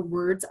just the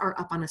words are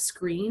up on a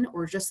screen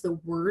or just the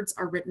words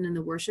are written in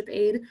the worship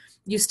aid.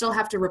 You still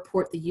have to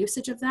report the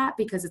usage of that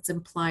because it's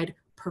implied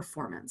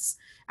performance.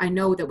 I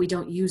know that we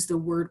don't use the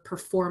word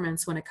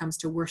performance when it comes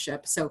to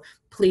worship, so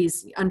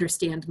please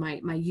understand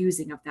my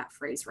using of that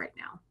phrase right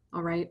now,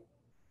 all right?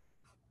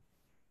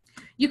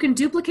 You can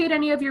duplicate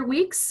any of your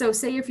weeks, so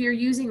say if you're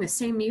using the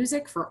same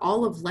music for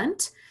all of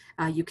Lent,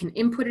 you can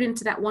input it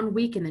into that 1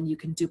 week and then you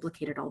can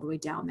duplicate it all the way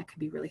down. That can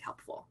be really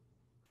helpful.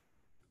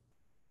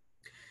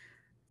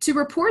 To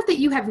report that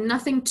you have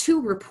nothing to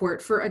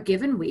report for a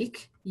given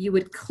week, you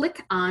would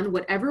click on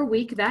whatever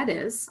week that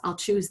is. I'll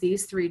choose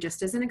these 3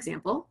 just as an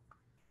example.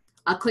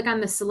 I'll click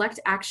on the select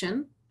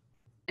action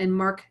and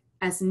mark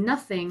as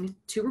nothing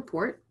to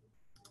report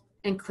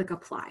and click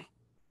apply.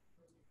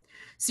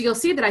 So you'll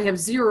see that I have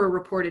 0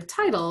 reported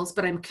titles,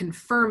 but I'm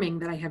confirming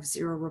that I have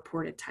 0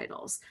 reported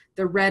titles.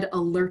 The red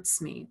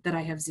alerts me that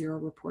I have 0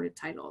 reported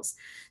titles.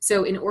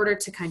 So in order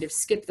to kind of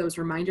skip those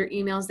reminder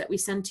emails that we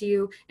send to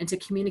you and to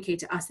communicate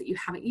to us that you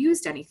haven't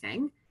used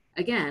anything,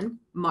 again,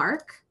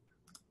 mark,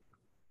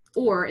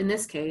 or in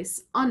this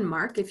case,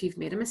 unmark if you've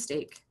made a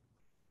mistake,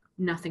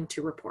 nothing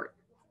to report.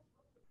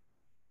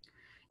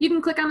 You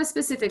can click on a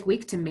specific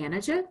week to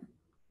manage it.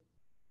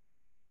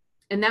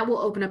 And that will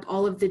open up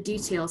all of the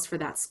details for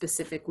that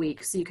specific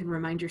week so you can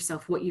remind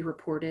yourself what you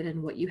reported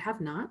and what you have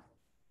not.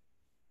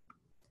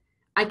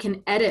 I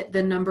can edit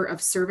the number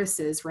of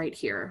services right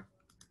here.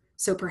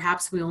 So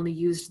perhaps we only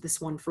used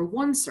this one for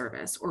 1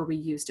 service or we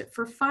used it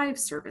for 5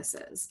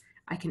 services.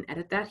 I can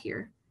edit that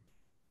here.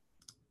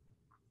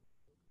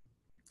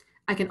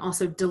 I can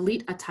also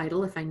delete a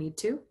title if I need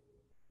to.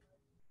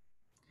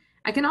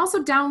 I can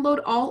also download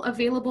all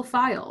available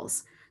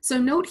files. So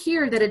note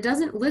here that it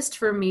doesn't list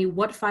for me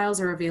what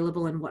files are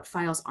available and what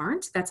files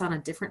aren't. That's on a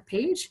different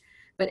page.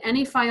 But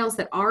any files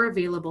that are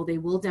available, they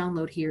will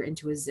download here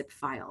into a zip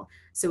file.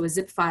 So a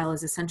zip file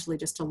is essentially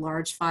just a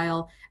large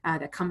file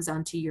that comes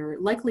onto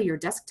likely your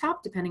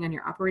desktop, depending on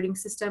your operating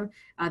system,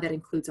 that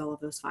includes all of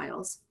those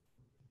files.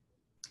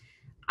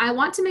 I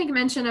want to make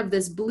mention of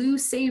this blue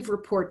Save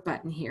Report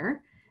button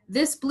here.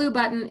 This blue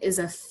button is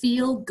a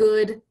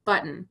feel-good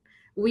button.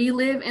 We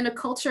live in a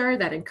culture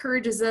that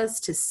encourages us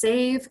to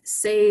save,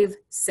 save,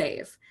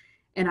 save.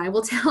 And I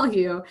will tell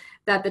you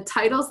that the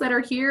titles that are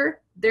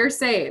here, they're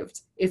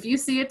saved. If you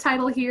see a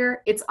title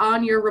here, it's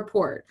on your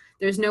report.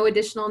 There's no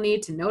additional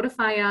need to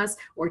notify us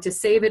or to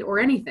save it or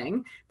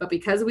anything. But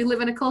because we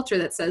live in a culture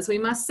that says we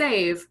must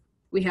save,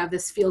 we have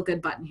this feel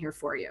good button here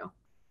for you.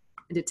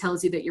 And it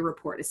tells you that your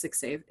report is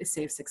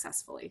saved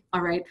successfully.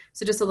 All right,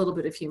 so just a little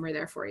bit of humor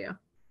there for you.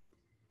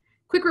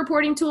 Quick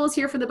reporting tools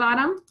here for the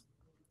bottom.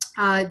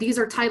 These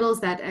are titles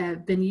that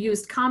have been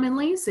used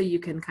commonly, so you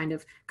can kind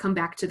of come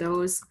back to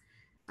those.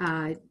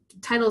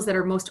 Titles that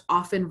are most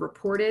often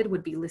reported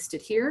would be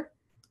listed here.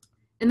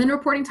 And then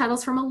reporting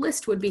titles from a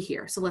list would be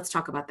here. So let's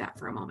talk about that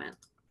for a moment.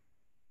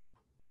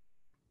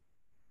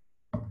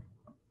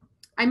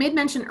 I made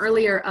mention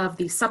earlier of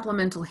the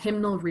supplemental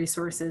hymnal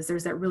resources.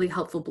 There's that really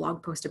helpful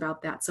blog post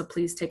about that, so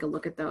please take a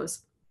look at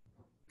those.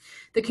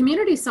 The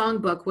community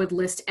songbook would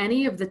list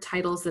any of the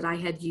titles that I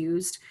had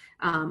used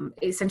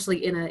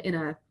essentially in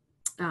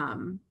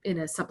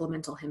a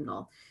supplemental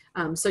hymnal.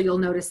 So you'll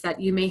notice that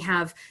you may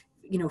have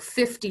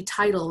 50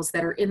 titles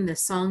that are in the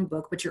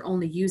songbook, but you're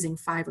only using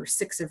 5 or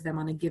 6 of them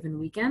on a given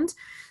weekend.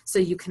 So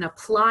you can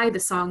apply the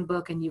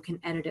songbook and you can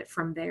edit it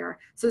from there.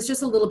 So it's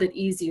just a little bit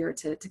easier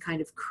to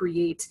kind of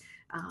create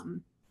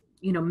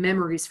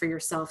memories for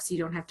yourself, so you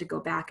don't have to go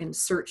back and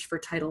search for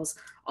titles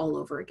all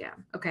over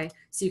again. Okay,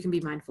 so you can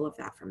be mindful of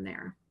that from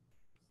there.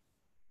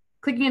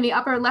 Clicking in the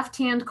upper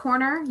left-hand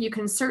corner, you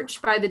can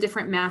search by the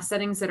different mass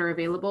settings that are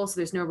available, so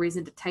there's no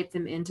reason to type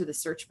them into the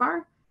search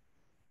bar.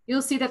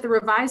 You'll see that the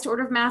revised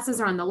order of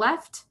masses are on the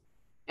left,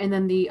 and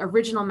then the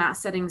original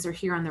mass settings are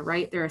here on the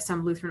right. There are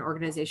some Lutheran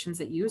organizations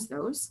that use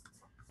those.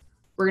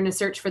 We're going to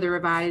search for the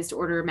revised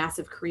order mass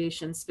of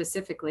creation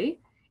specifically,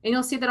 and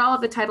you'll see that all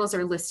of the titles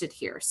are listed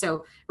here.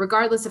 So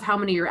regardless of how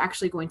many you're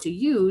actually going to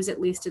use,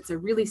 at least it's a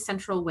really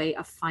central way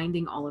of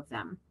finding all of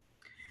them.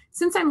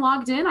 Since I'm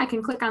logged in, I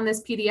can click on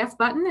this PDF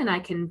button and I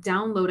can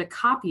download a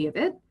copy of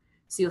it.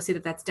 So you'll see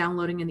that that's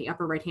downloading in the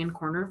upper right-hand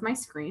corner of my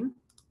screen.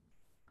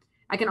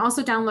 I can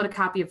also download a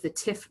copy of the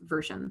TIFF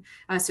version.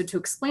 So to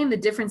explain the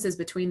differences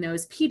between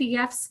those,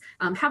 PDFs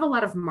have a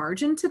lot of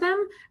margin to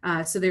them,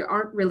 so they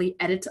aren't really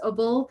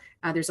editable.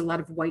 There's a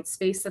lot of white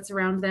space that's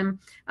around them.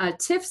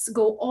 TIFFs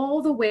go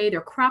all the way,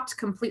 they're cropped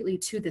completely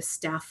to the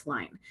staff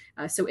line.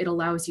 So it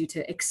allows you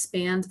to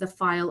expand the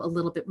file a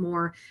little bit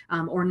more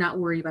or not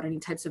worry about any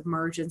types of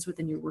margins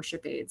within your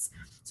worship aids.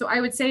 So I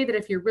would say that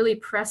if you're really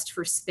pressed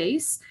for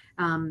space,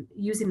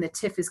 using the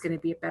TIFF is going to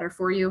be better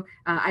for you.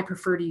 I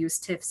prefer to use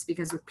TIFFs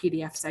because with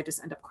PDFs, I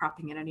just end up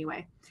cropping it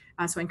anyway.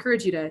 So I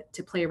encourage you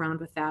to play around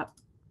with that.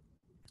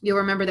 You'll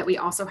remember that we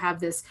also have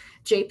this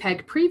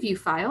JPEG preview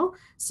file,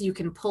 so you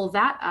can pull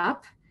that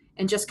up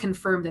and just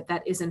confirm that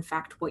that is in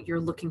fact what you're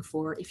looking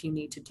for if you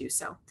need to do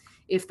so.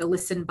 If the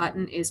listen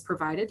button is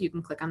provided, you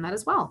can click on that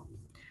as well.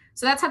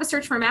 So that's how to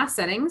search for mass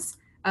settings.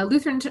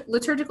 Lutheran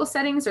liturgical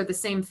settings are the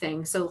same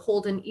thing. So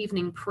Holden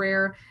evening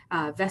prayer,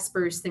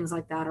 Vespers, things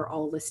like that are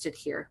all listed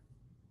here.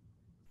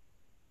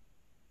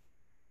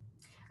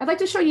 I'd like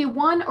to show you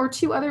 1 or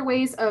 2 other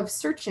ways of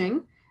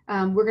searching.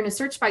 We're going to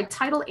search by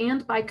title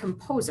and by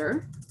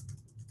composer.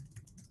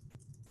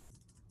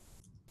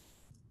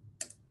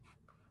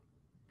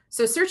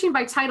 So searching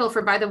by title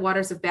for By the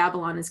Waters of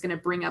Babylon is going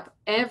to bring up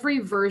every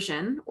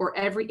version or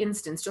every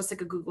instance, just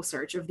like a Google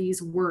search, of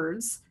these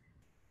words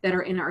that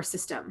are in our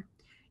system.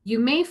 You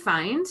may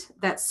find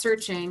that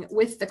searching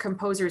with the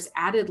composer's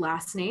added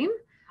last name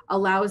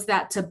allows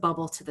that to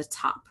bubble to the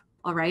top,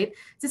 all right?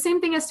 It's the same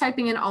thing as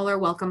typing in All Are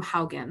Welcome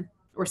Haugen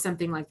or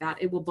something like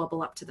that. It will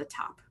bubble up to the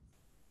top.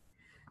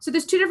 So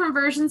there's 2 different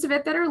versions of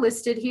it that are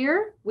listed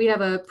here. We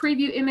have a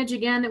preview image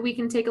again that we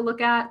can take a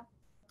look at.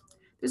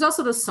 There's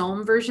also the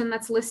Psalm version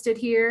that's listed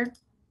here.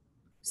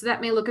 So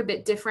that may look a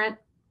bit different.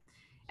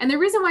 And the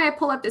reason why I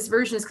pull up this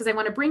version is because I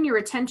want to bring your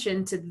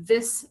attention to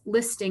this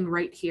listing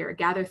right here,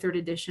 Gather 3rd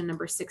edition,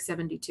 number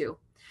 672.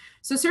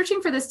 So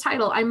searching for this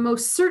title, I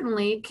most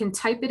certainly can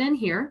type it in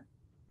here.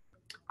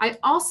 I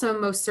also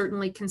most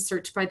certainly can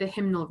search by the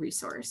hymnal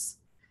resource.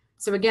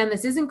 So again,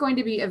 this isn't going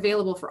to be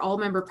available for all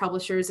member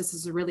publishers. This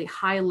is a really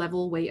high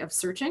level way of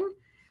searching,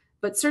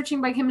 but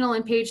searching by hymnal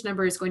and page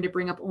number is going to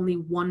bring up only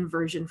 1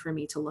 version for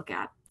me to look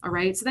at. All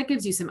right, so that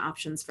gives you some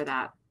options for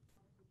that.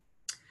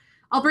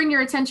 I'll bring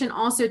your attention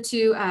also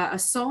to a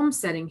psalm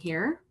setting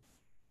here.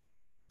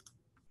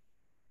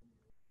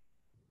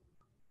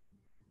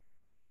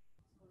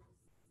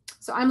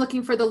 So I'm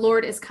looking for The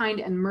Lord is Kind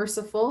and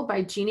Merciful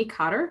by Jeannie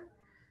Cotter.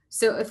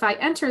 So if I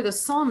enter the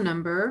psalm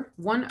number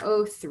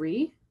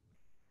 103,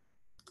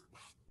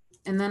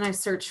 and then I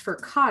search for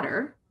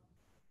Cotter,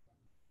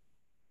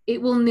 it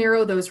will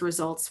narrow those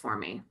results for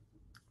me.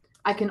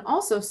 I can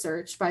also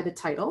search by the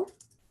title.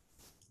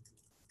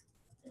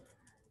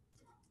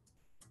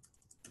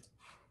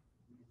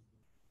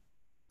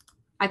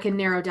 I can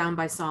narrow down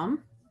by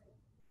psalm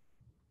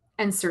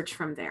and search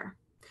from there.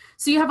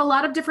 So you have a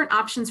lot of different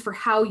options for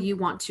how you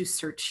want to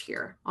search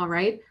here, all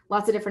right?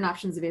 Lots of different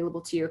options available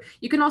to you.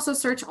 You can also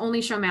search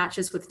only show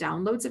matches with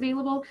downloads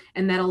available,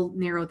 and that'll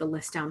narrow the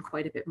list down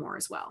quite a bit more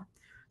as well.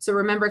 So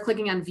remember,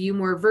 clicking on View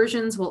More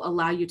Versions will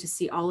allow you to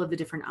see all of the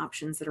different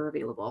options that are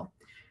available.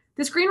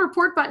 This green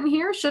report button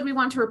here, should we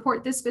want to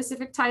report this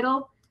specific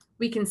title,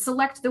 we can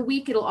select the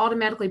week. It'll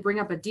automatically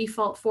bring up a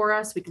default for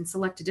us. We can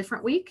select a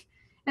different week.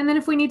 And then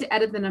if we need to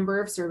edit the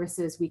number of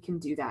services, we can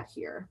do that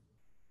here.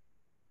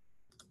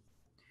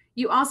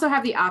 You also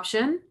have the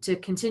option to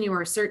continue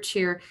our search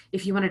here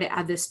if you wanted to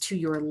add this to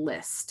your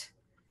list.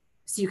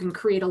 So you can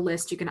create a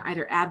list. You can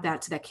either add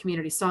that to that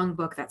community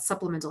songbook, that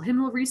supplemental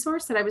hymnal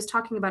resource that I was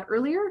talking about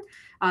earlier,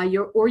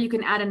 or you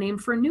can add a name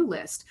for a new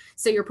list.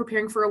 Say you're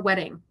preparing for a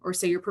wedding, or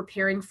say you're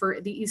preparing for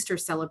the Easter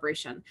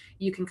celebration.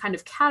 You can kind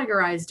of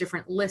categorize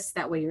different lists.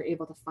 That way you're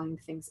able to find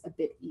things a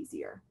bit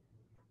easier.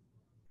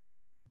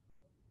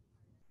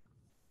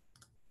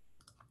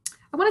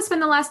 I want to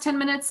spend the last 10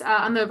 minutes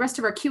on the rest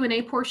of our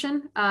Q&A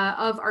portion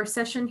of our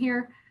session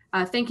here.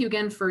 Thank you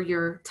again for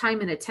your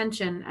time and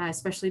attention,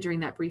 especially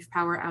during that brief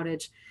power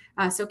outage.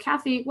 So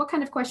Kathy, what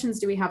kind of questions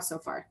do we have so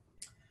far?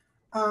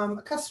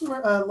 A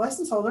customer,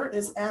 license holder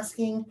is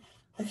asking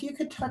if you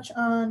could touch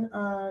on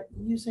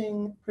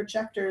using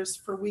projectors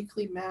for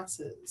weekly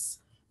masses.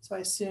 So I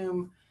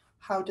assume,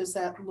 how does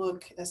that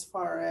look as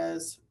far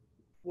as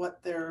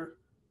what their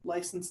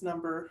license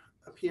number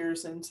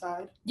appears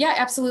inside? Yeah,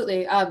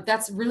 absolutely.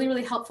 That's really,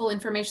 really helpful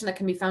information that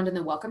can be found in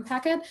the welcome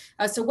packet.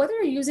 So whether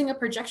you're using a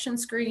projection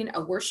screen,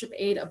 a worship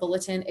aid, a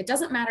bulletin, it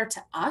doesn't matter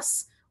to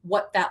us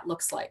what that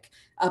looks like.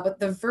 But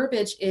the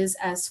verbiage is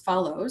as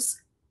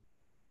follows: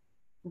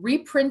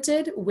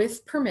 reprinted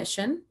with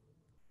permission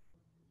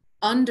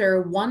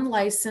under one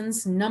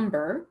license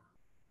number,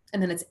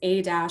 and then it's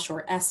A-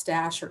 or S-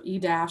 or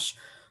E-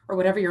 or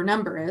whatever your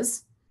number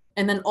is,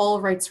 and then all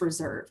rights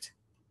reserved.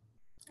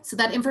 So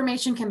that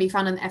information can be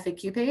found on the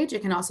FAQ page.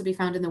 It can also be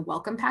found in the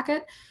welcome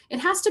packet. It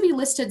has to be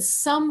listed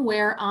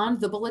somewhere on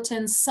the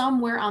bulletin,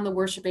 somewhere on the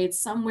worship aid,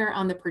 somewhere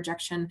on the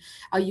projection.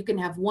 You can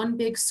have one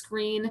big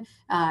screen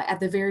at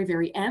the very,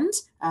 very end.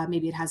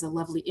 Maybe it has a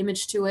lovely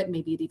image to it.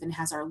 Maybe it even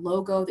has our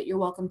logo that you're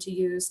welcome to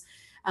use.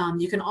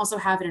 You can also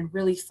have it in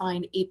really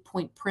fine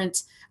 8-point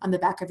print on the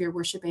back of your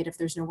worship aid if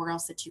there's nowhere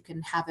else that you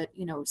can have it,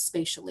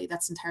 spatially.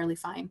 That's entirely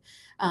fine.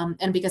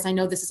 And because I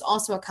know this is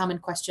also a common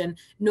question,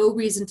 no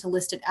reason to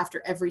list it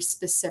after every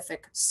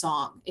specific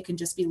song. It can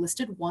just be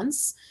listed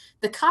once.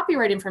 The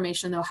copyright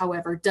information, though,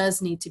 however,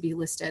 does need to be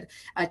listed.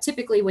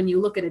 Typically, when you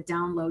look at a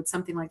download,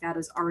 something like that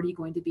is already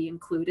going to be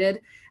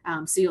included.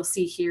 So you'll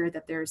see here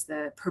that there's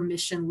the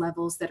permission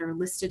levels that are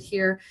listed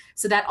here.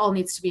 So that all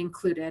needs to be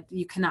included.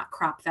 You cannot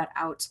crop that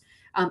out.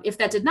 If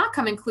that did not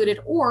come included,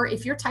 or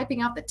if you're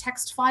typing out the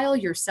text file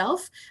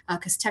yourself,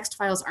 because text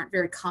files aren't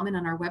very common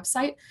on our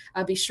website,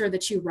 be sure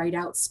that you write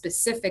out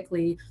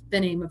specifically the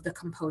name of the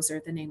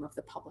composer, the name of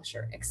the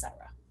publisher,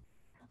 etc.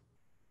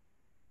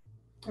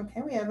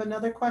 Okay, we have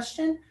another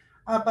question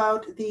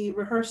about the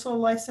rehearsal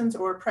license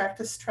or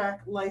practice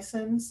track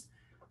license,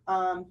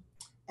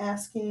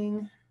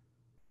 asking,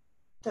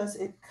 does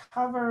it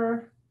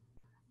cover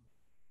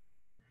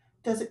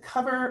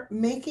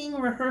making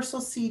rehearsal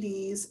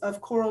CDs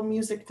of choral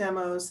music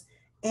demos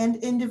and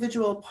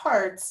individual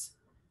parts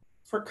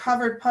for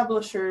covered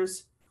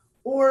publishers,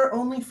 or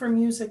only for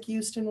music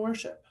used in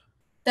worship?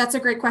 That's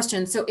a great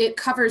question. So it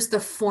covers the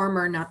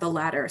former, not the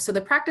latter. So the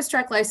practice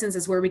track license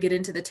is where we get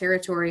into the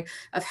territory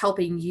of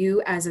helping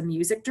you as a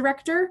music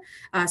director.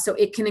 So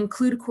it can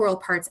include choral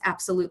parts,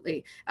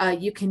 absolutely.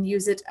 You can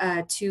use it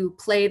to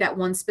play that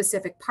one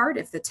specific part.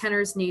 If the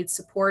tenors need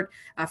support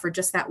for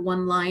just that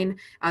one line,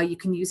 you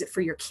can use it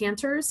for your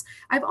cantors.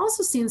 I've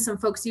also seen some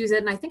folks use it,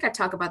 and I think I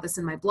talk about this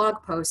in my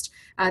blog post.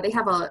 They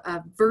have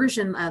a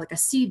version, like a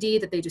CD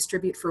that they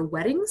distribute for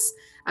weddings.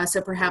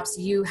 So perhaps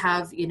you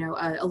have,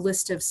 a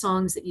list of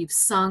songs that you've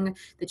sung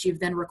that you've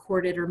then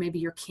recorded, or maybe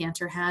your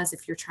cantor has,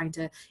 if you're trying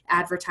to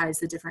advertise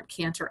the different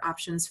cantor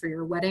options for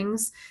your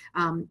weddings.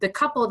 The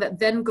couple that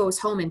then goes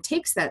home and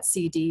takes that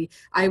CD,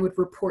 I would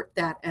report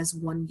that as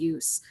one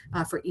use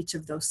for each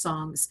of those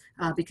songs,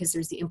 because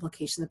there's the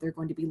implication that they're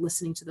going to be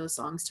listening to those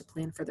songs to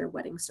plan for their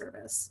wedding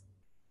service.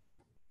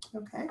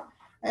 Okay,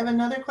 I have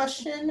another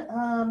question.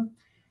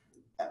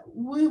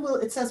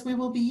 It says we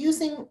will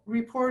use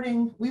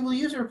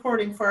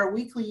reporting for our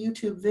weekly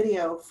YouTube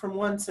video from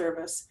one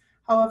service.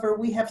 However,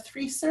 we have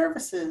 3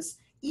 services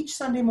each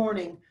Sunday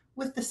morning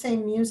with the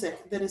same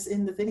music that is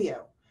in the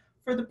video.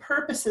 For the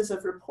purposes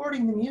of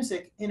reporting the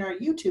music in our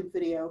YouTube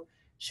video,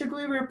 should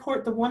we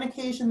report the one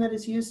occasion that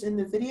is used in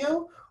the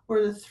video,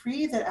 or the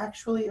 3 that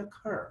actually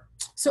occur?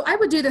 So I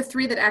would do the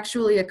 3 that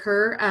actually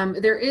occur.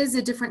 There is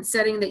a different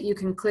setting that you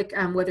can click,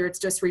 whether it's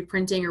just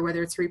reprinting or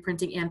whether it's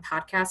reprinting and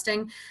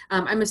podcasting.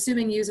 I'm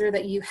assuming, user,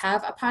 that you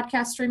have a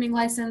podcast streaming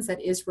license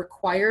that is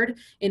required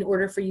in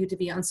order for you to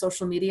be on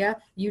social media.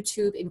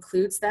 YouTube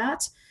includes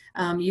that.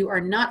 You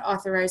are not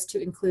authorized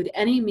to include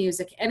any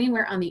music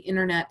anywhere on the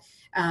internet,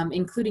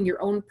 including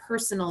your own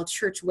personal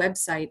church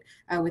website,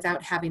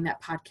 without having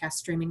that podcast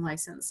streaming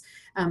license.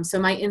 So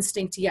my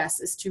instinct, yes,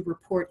 is to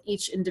report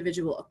each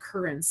individual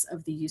occurrence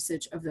of the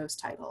usage of those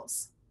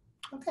titles.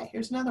 Okay,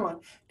 here's another one.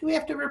 Do we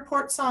have to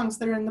report songs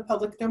that are in the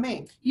public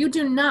domain? You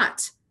do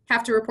not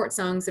have to report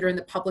songs that are in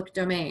the public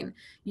domain.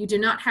 You do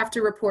not have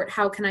to report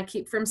How Can I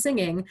Keep From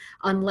Singing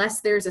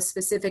unless there's a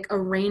specific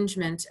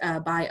arrangement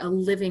by a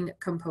living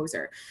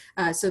composer.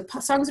 So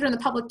songs that are in the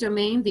public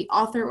domain, the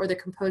author or the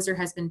composer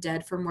has been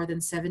dead for more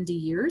than 70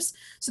 years.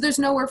 So there's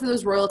nowhere for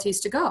those royalties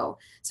to go.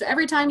 So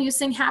every time you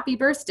sing Happy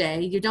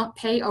Birthday, you don't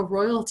pay a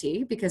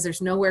royalty because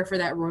there's nowhere for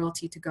that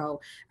royalty to go.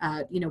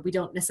 We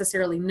don't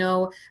necessarily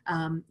know,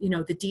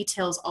 the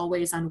details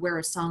always on where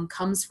a song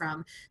comes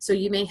from. So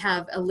you may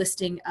have a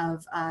listing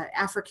of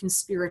African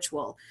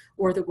spiritual,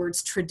 or the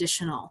words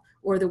traditional,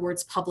 or the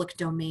words public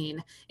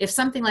domain. If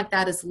something like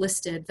that is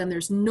listed, then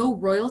there's no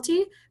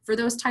royalty for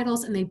those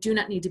titles and they do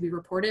not need to be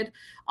reported.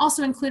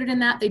 Also included in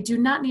that, they do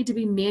not need to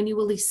be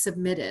manually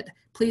submitted.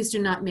 Please do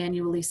not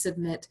manually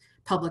submit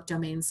public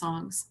domain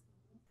songs.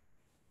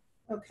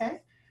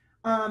 Okay.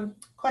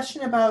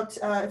 Question about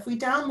if we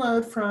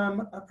download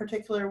from a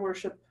particular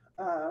worship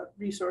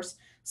resource,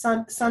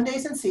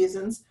 Sundays and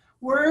Seasons,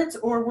 words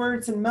or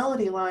words and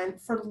melody line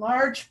for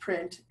large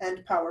print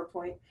and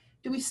PowerPoint,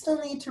 do we still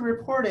need to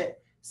report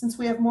it since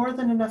we have more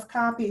than enough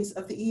copies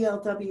of the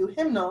ELW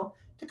hymnal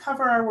to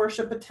cover our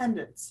worship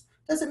attendance?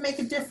 Does it make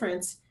a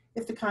difference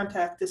if the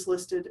content is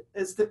listed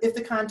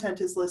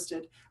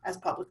as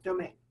public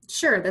domain?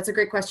 Sure, that's a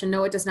great question.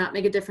 No, it does not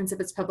make a difference if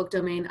it's public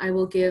domain. I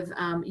will give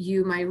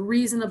you my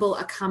reasonable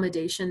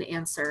accommodation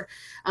answer.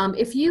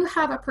 If you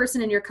have a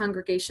person in your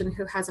congregation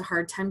who has a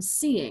hard time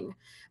seeing,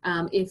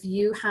 if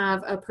you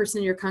have a person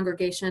in your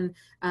congregation,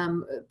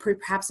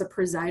 perhaps a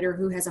presider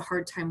who has a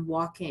hard time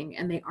walking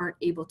and they aren't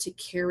able to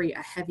carry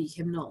a heavy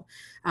hymnal,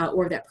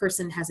 or that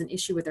person has an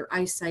issue with their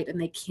eyesight and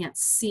they can't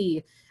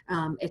see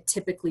a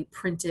typically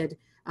printed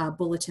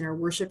bulletin or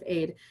worship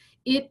aid,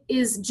 it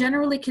is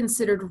generally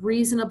considered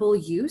reasonable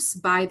use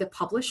by the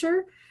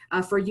publisher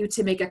for you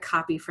to make a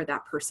copy for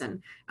that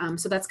person.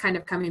 So that's kind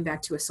of coming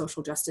back to a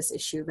social justice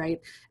issue,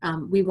 right?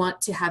 We want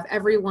to have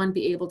everyone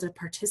be able to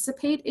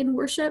participate in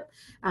worship.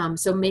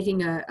 So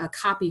making a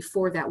copy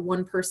for that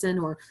one person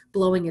or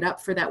blowing it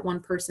up for that one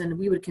person,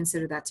 we would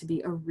consider that to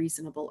be a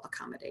reasonable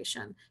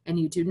accommodation. And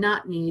you do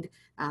not need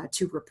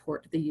to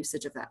report the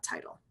usage of that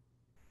title.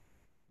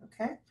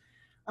 Okay.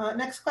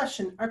 Next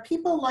question. Are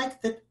people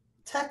like the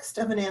text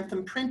of an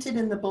anthem printed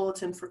in the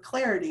bulletin for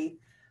clarity,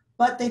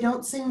 but they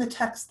don't sing the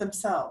text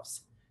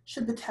themselves?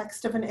 Should the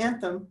text of an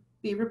anthem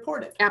be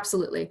reported?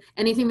 Absolutely.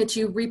 Anything that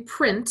you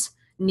reprint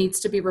needs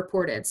to be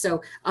reported.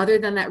 So other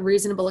than that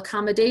reasonable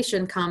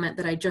accommodation comment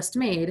that I just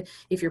made,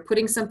 if you're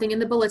putting something in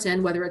the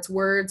bulletin, whether it's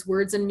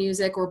words and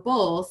music, or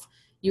both,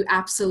 you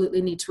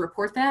absolutely need to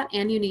report that,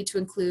 and you need to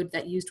include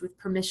that used with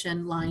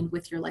permission line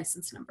with your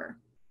license number.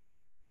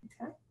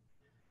 Okay.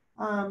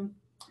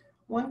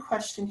 One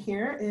question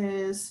here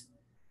is,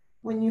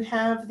 when you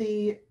have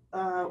the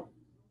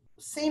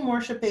same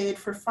worship aid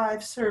for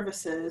 5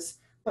 services,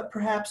 but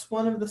perhaps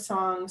one of the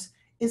songs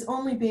is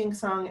only being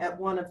sung at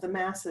one of the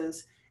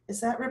masses, is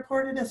that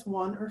reported as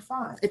 1 or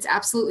 5? It's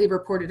absolutely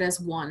reported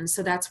as 1.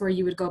 So that's where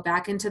you would go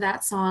back into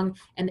that song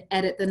and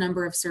edit the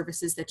number of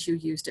services that you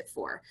used it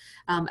for.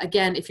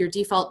 Again, if your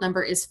default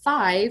number is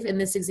 5, in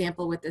this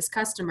example with this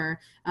customer,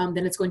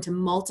 then it's going to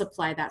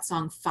multiply that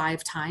song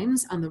 5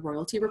 times on the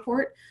royalty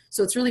report.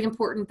 So it's really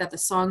important that the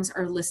songs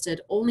are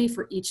listed only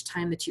for each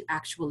time that you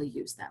actually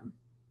use them.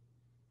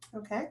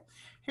 Okay,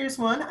 here's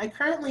one. I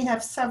currently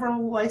have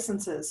several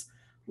licenses: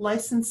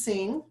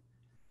 licensing,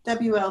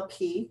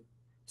 WLP,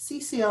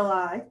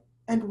 CCLI,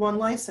 and 1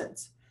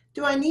 license.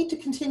 Do I need to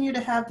continue to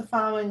have the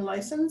following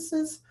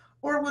licenses,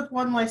 or would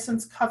 1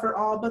 license cover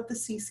all but the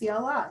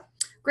CCLI?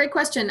 Great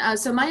question.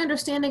 So my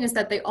understanding is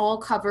that they all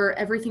cover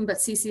everything but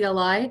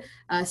CCLI.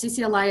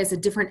 CCLI is a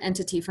different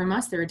entity from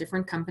us. They're a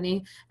different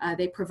company.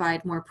 They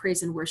provide more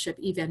praise and worship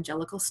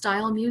evangelical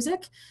style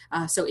music.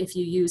 So if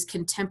you use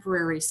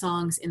contemporary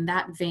songs in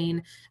that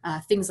vein,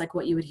 things like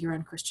what you would hear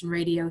on Christian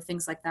radio,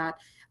 things like that,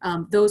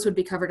 those would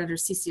be covered under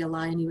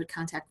CCLI, and you would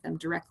contact them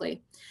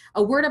directly.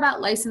 A word about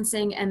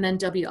licensing and then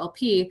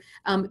WLP.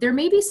 There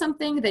may be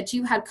something that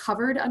you had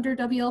covered under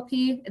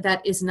WLP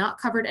that is not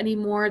covered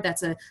anymore.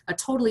 That's a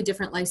totally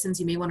different license.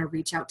 You may want to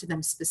reach out to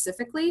them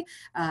specifically.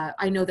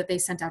 I know that they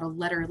sent out a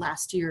letter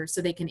last year,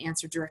 so they can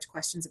answer direct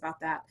questions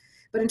about that.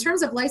 But in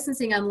terms of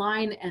licensing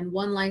online and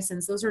 1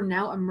 license, those are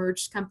now a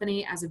merged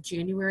company as of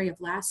January of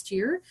last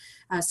year.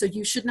 So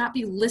you should not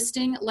be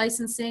listing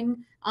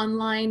licensing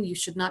online. You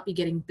should not be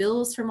getting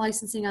bills from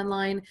licensing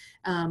online.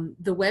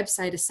 The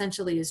website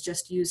essentially is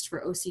just used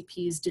for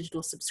OCP's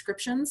digital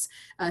subscriptions.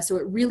 So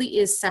it really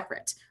is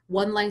separate.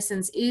 1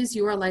 license is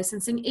your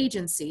licensing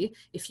agency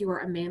if you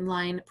are a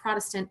mainline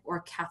Protestant or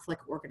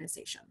Catholic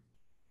organization.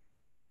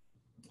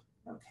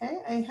 Okay,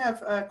 I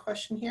have a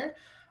question here.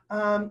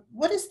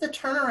 What is the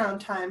turnaround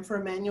time for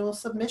a manual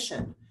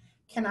submission?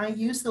 Can I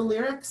use the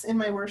lyrics in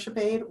my worship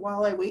aid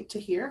while I wait to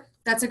hear?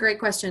 That's a great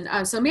question.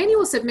 So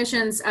manual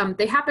submissions,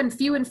 they happen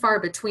few and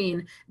far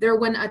between. They're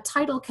when a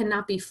title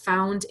cannot be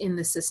found in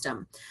the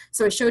system.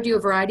 So I showed you a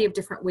variety of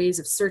different ways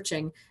of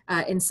searching.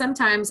 And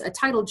sometimes a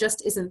title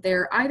just isn't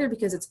there either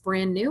because it's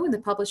brand new and the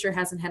publisher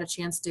hasn't had a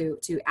chance to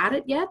add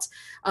it yet.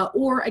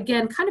 Or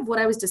again, kind of what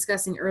I was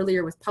discussing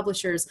earlier with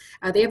publishers,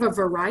 they have a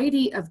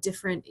variety of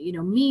different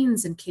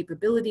means and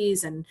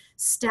capabilities and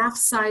staff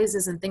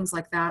sizes and things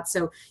like that.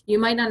 So you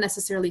might not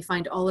necessarily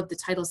find all of the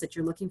titles that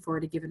you're looking for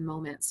at a given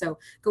moment. So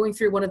going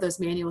through one of those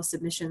manual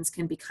submissions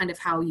can be kind of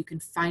how you can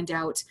find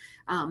out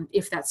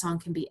if that song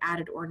can be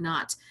added or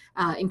not.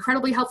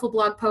 Incredibly helpful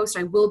blog post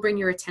I will bring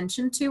your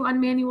attention to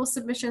on manual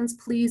submissions.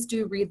 Please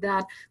do read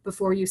that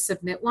before you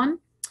submit one.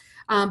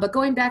 But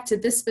going back to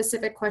this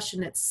specific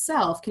question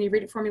itself, can you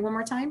read it for me one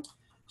more time?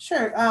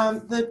 Sure.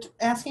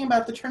 Asking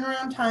about the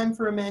turnaround time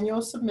for a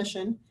manual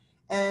submission,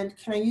 and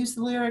can I use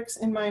the lyrics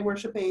in my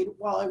worship aid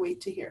while I wait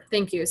to hear?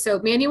 Thank you. So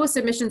manual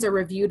submissions are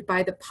reviewed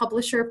by the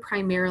publisher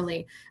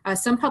primarily.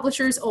 Some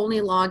publishers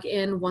only log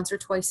in once or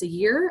twice a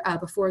year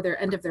before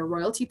their end of their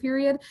royalty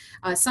period.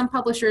 Some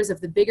publishers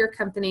of the bigger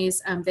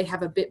companies, they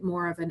have a bit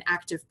more of an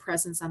active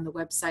presence on the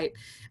website.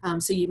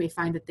 So you may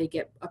find that they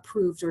get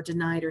approved or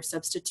denied or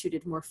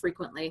substituted more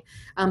frequently.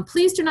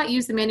 Please do not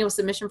use the manual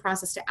submission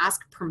process to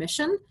ask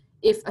permission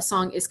if a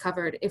song is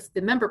covered. If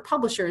the member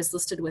publisher is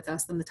listed with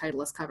us, then the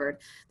title is covered.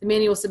 The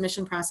manual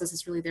submission process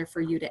is really there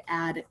for you to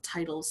add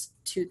titles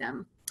to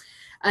them.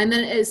 And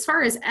then as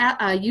far as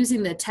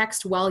using the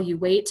text while you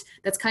wait,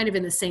 that's kind of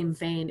in the same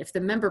vein. If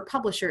the member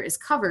publisher is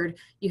covered,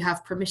 you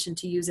have permission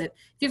to use it.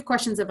 If you have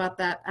questions about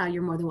that,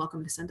 you're more than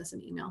welcome to send us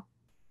an email.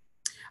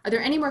 Are there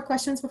any more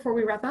questions before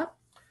we wrap up?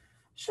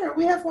 Sure.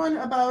 We have one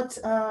about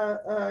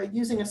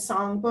using a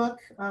songbook.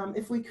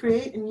 If we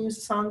create and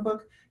use a songbook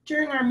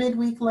during our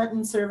midweek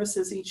Lenten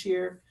services each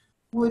year,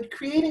 would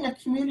creating a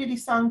community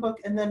songbook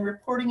and then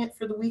reporting it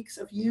for the weeks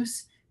of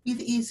use be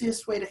the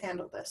easiest way to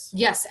handle this?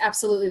 Yes,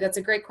 absolutely. That's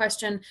a great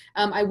question.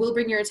 I will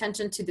bring your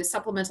attention to the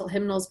supplemental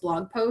hymnals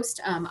blog post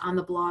on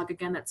the blog.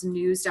 Again, that's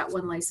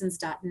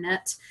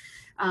news.onelicense.net.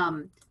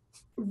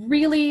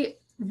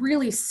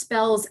 Really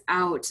spells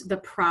out the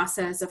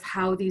process of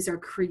how these are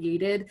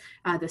created,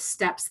 the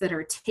steps that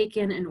are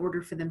taken in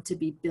order for them to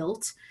be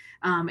built.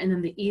 And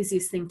then the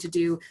easiest thing to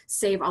do,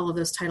 save all of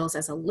those titles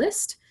as a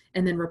list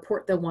and then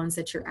report the ones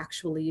that you're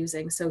actually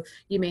using. So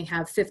you may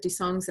have 50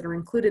 songs that are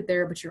included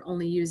there, but you're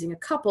only using a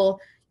couple.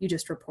 You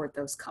just report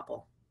those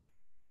couple.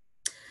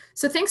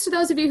 So thanks to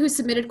those of you who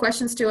submitted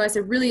questions to us. I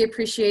really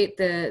appreciate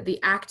the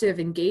active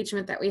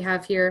engagement that we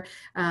have here.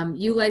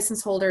 You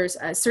license holders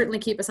certainly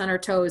keep us on our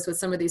toes with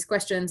some of these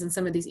questions and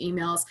some of these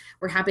emails.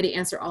 We're happy to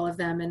answer all of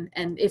them.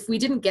 And if we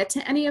didn't get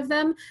to any of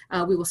them,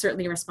 we will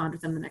certainly respond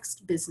with them the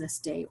next business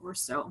day or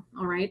so.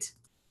 All right.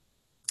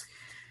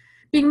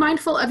 Being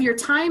mindful of your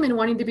time and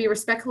wanting to be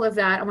respectful of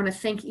that, I want to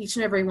thank each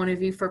and every one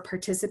of you for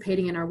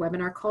participating in our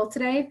webinar call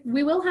today.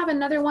 We will have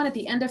another one at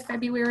the end of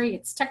February.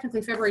 It's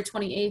technically February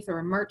 28th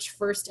or March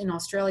 1st in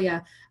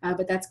Australia,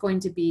 but that's going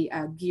to be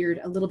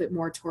geared a little bit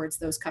more towards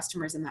those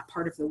customers in that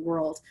part of the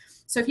world.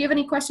 So if you have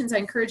any questions, I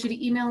encourage you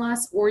to email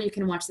us, or you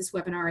can watch this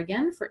webinar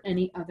again for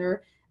any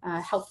other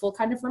helpful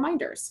kind of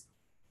reminders.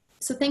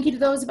 So thank you to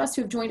those of us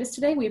who have joined us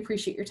today. We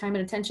appreciate your time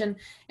and attention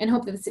and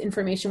hope that this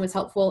information was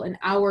helpful. An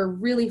hour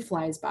really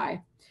flies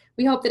by.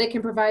 We hope that it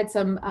can provide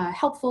some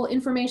helpful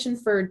information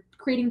for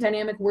creating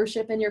dynamic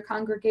worship in your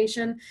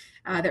congregation.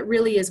 That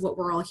really is what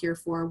we're all here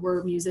for.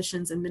 We're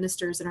musicians and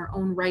ministers in our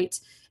own right,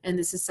 and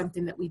this is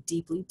something that we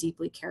deeply,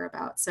 deeply care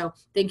about. So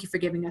thank you for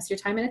giving us your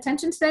time and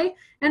attention today.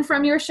 And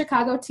from your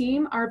Chicago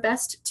team, our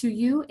best to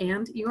you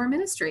and your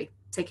ministry.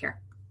 Take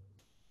care.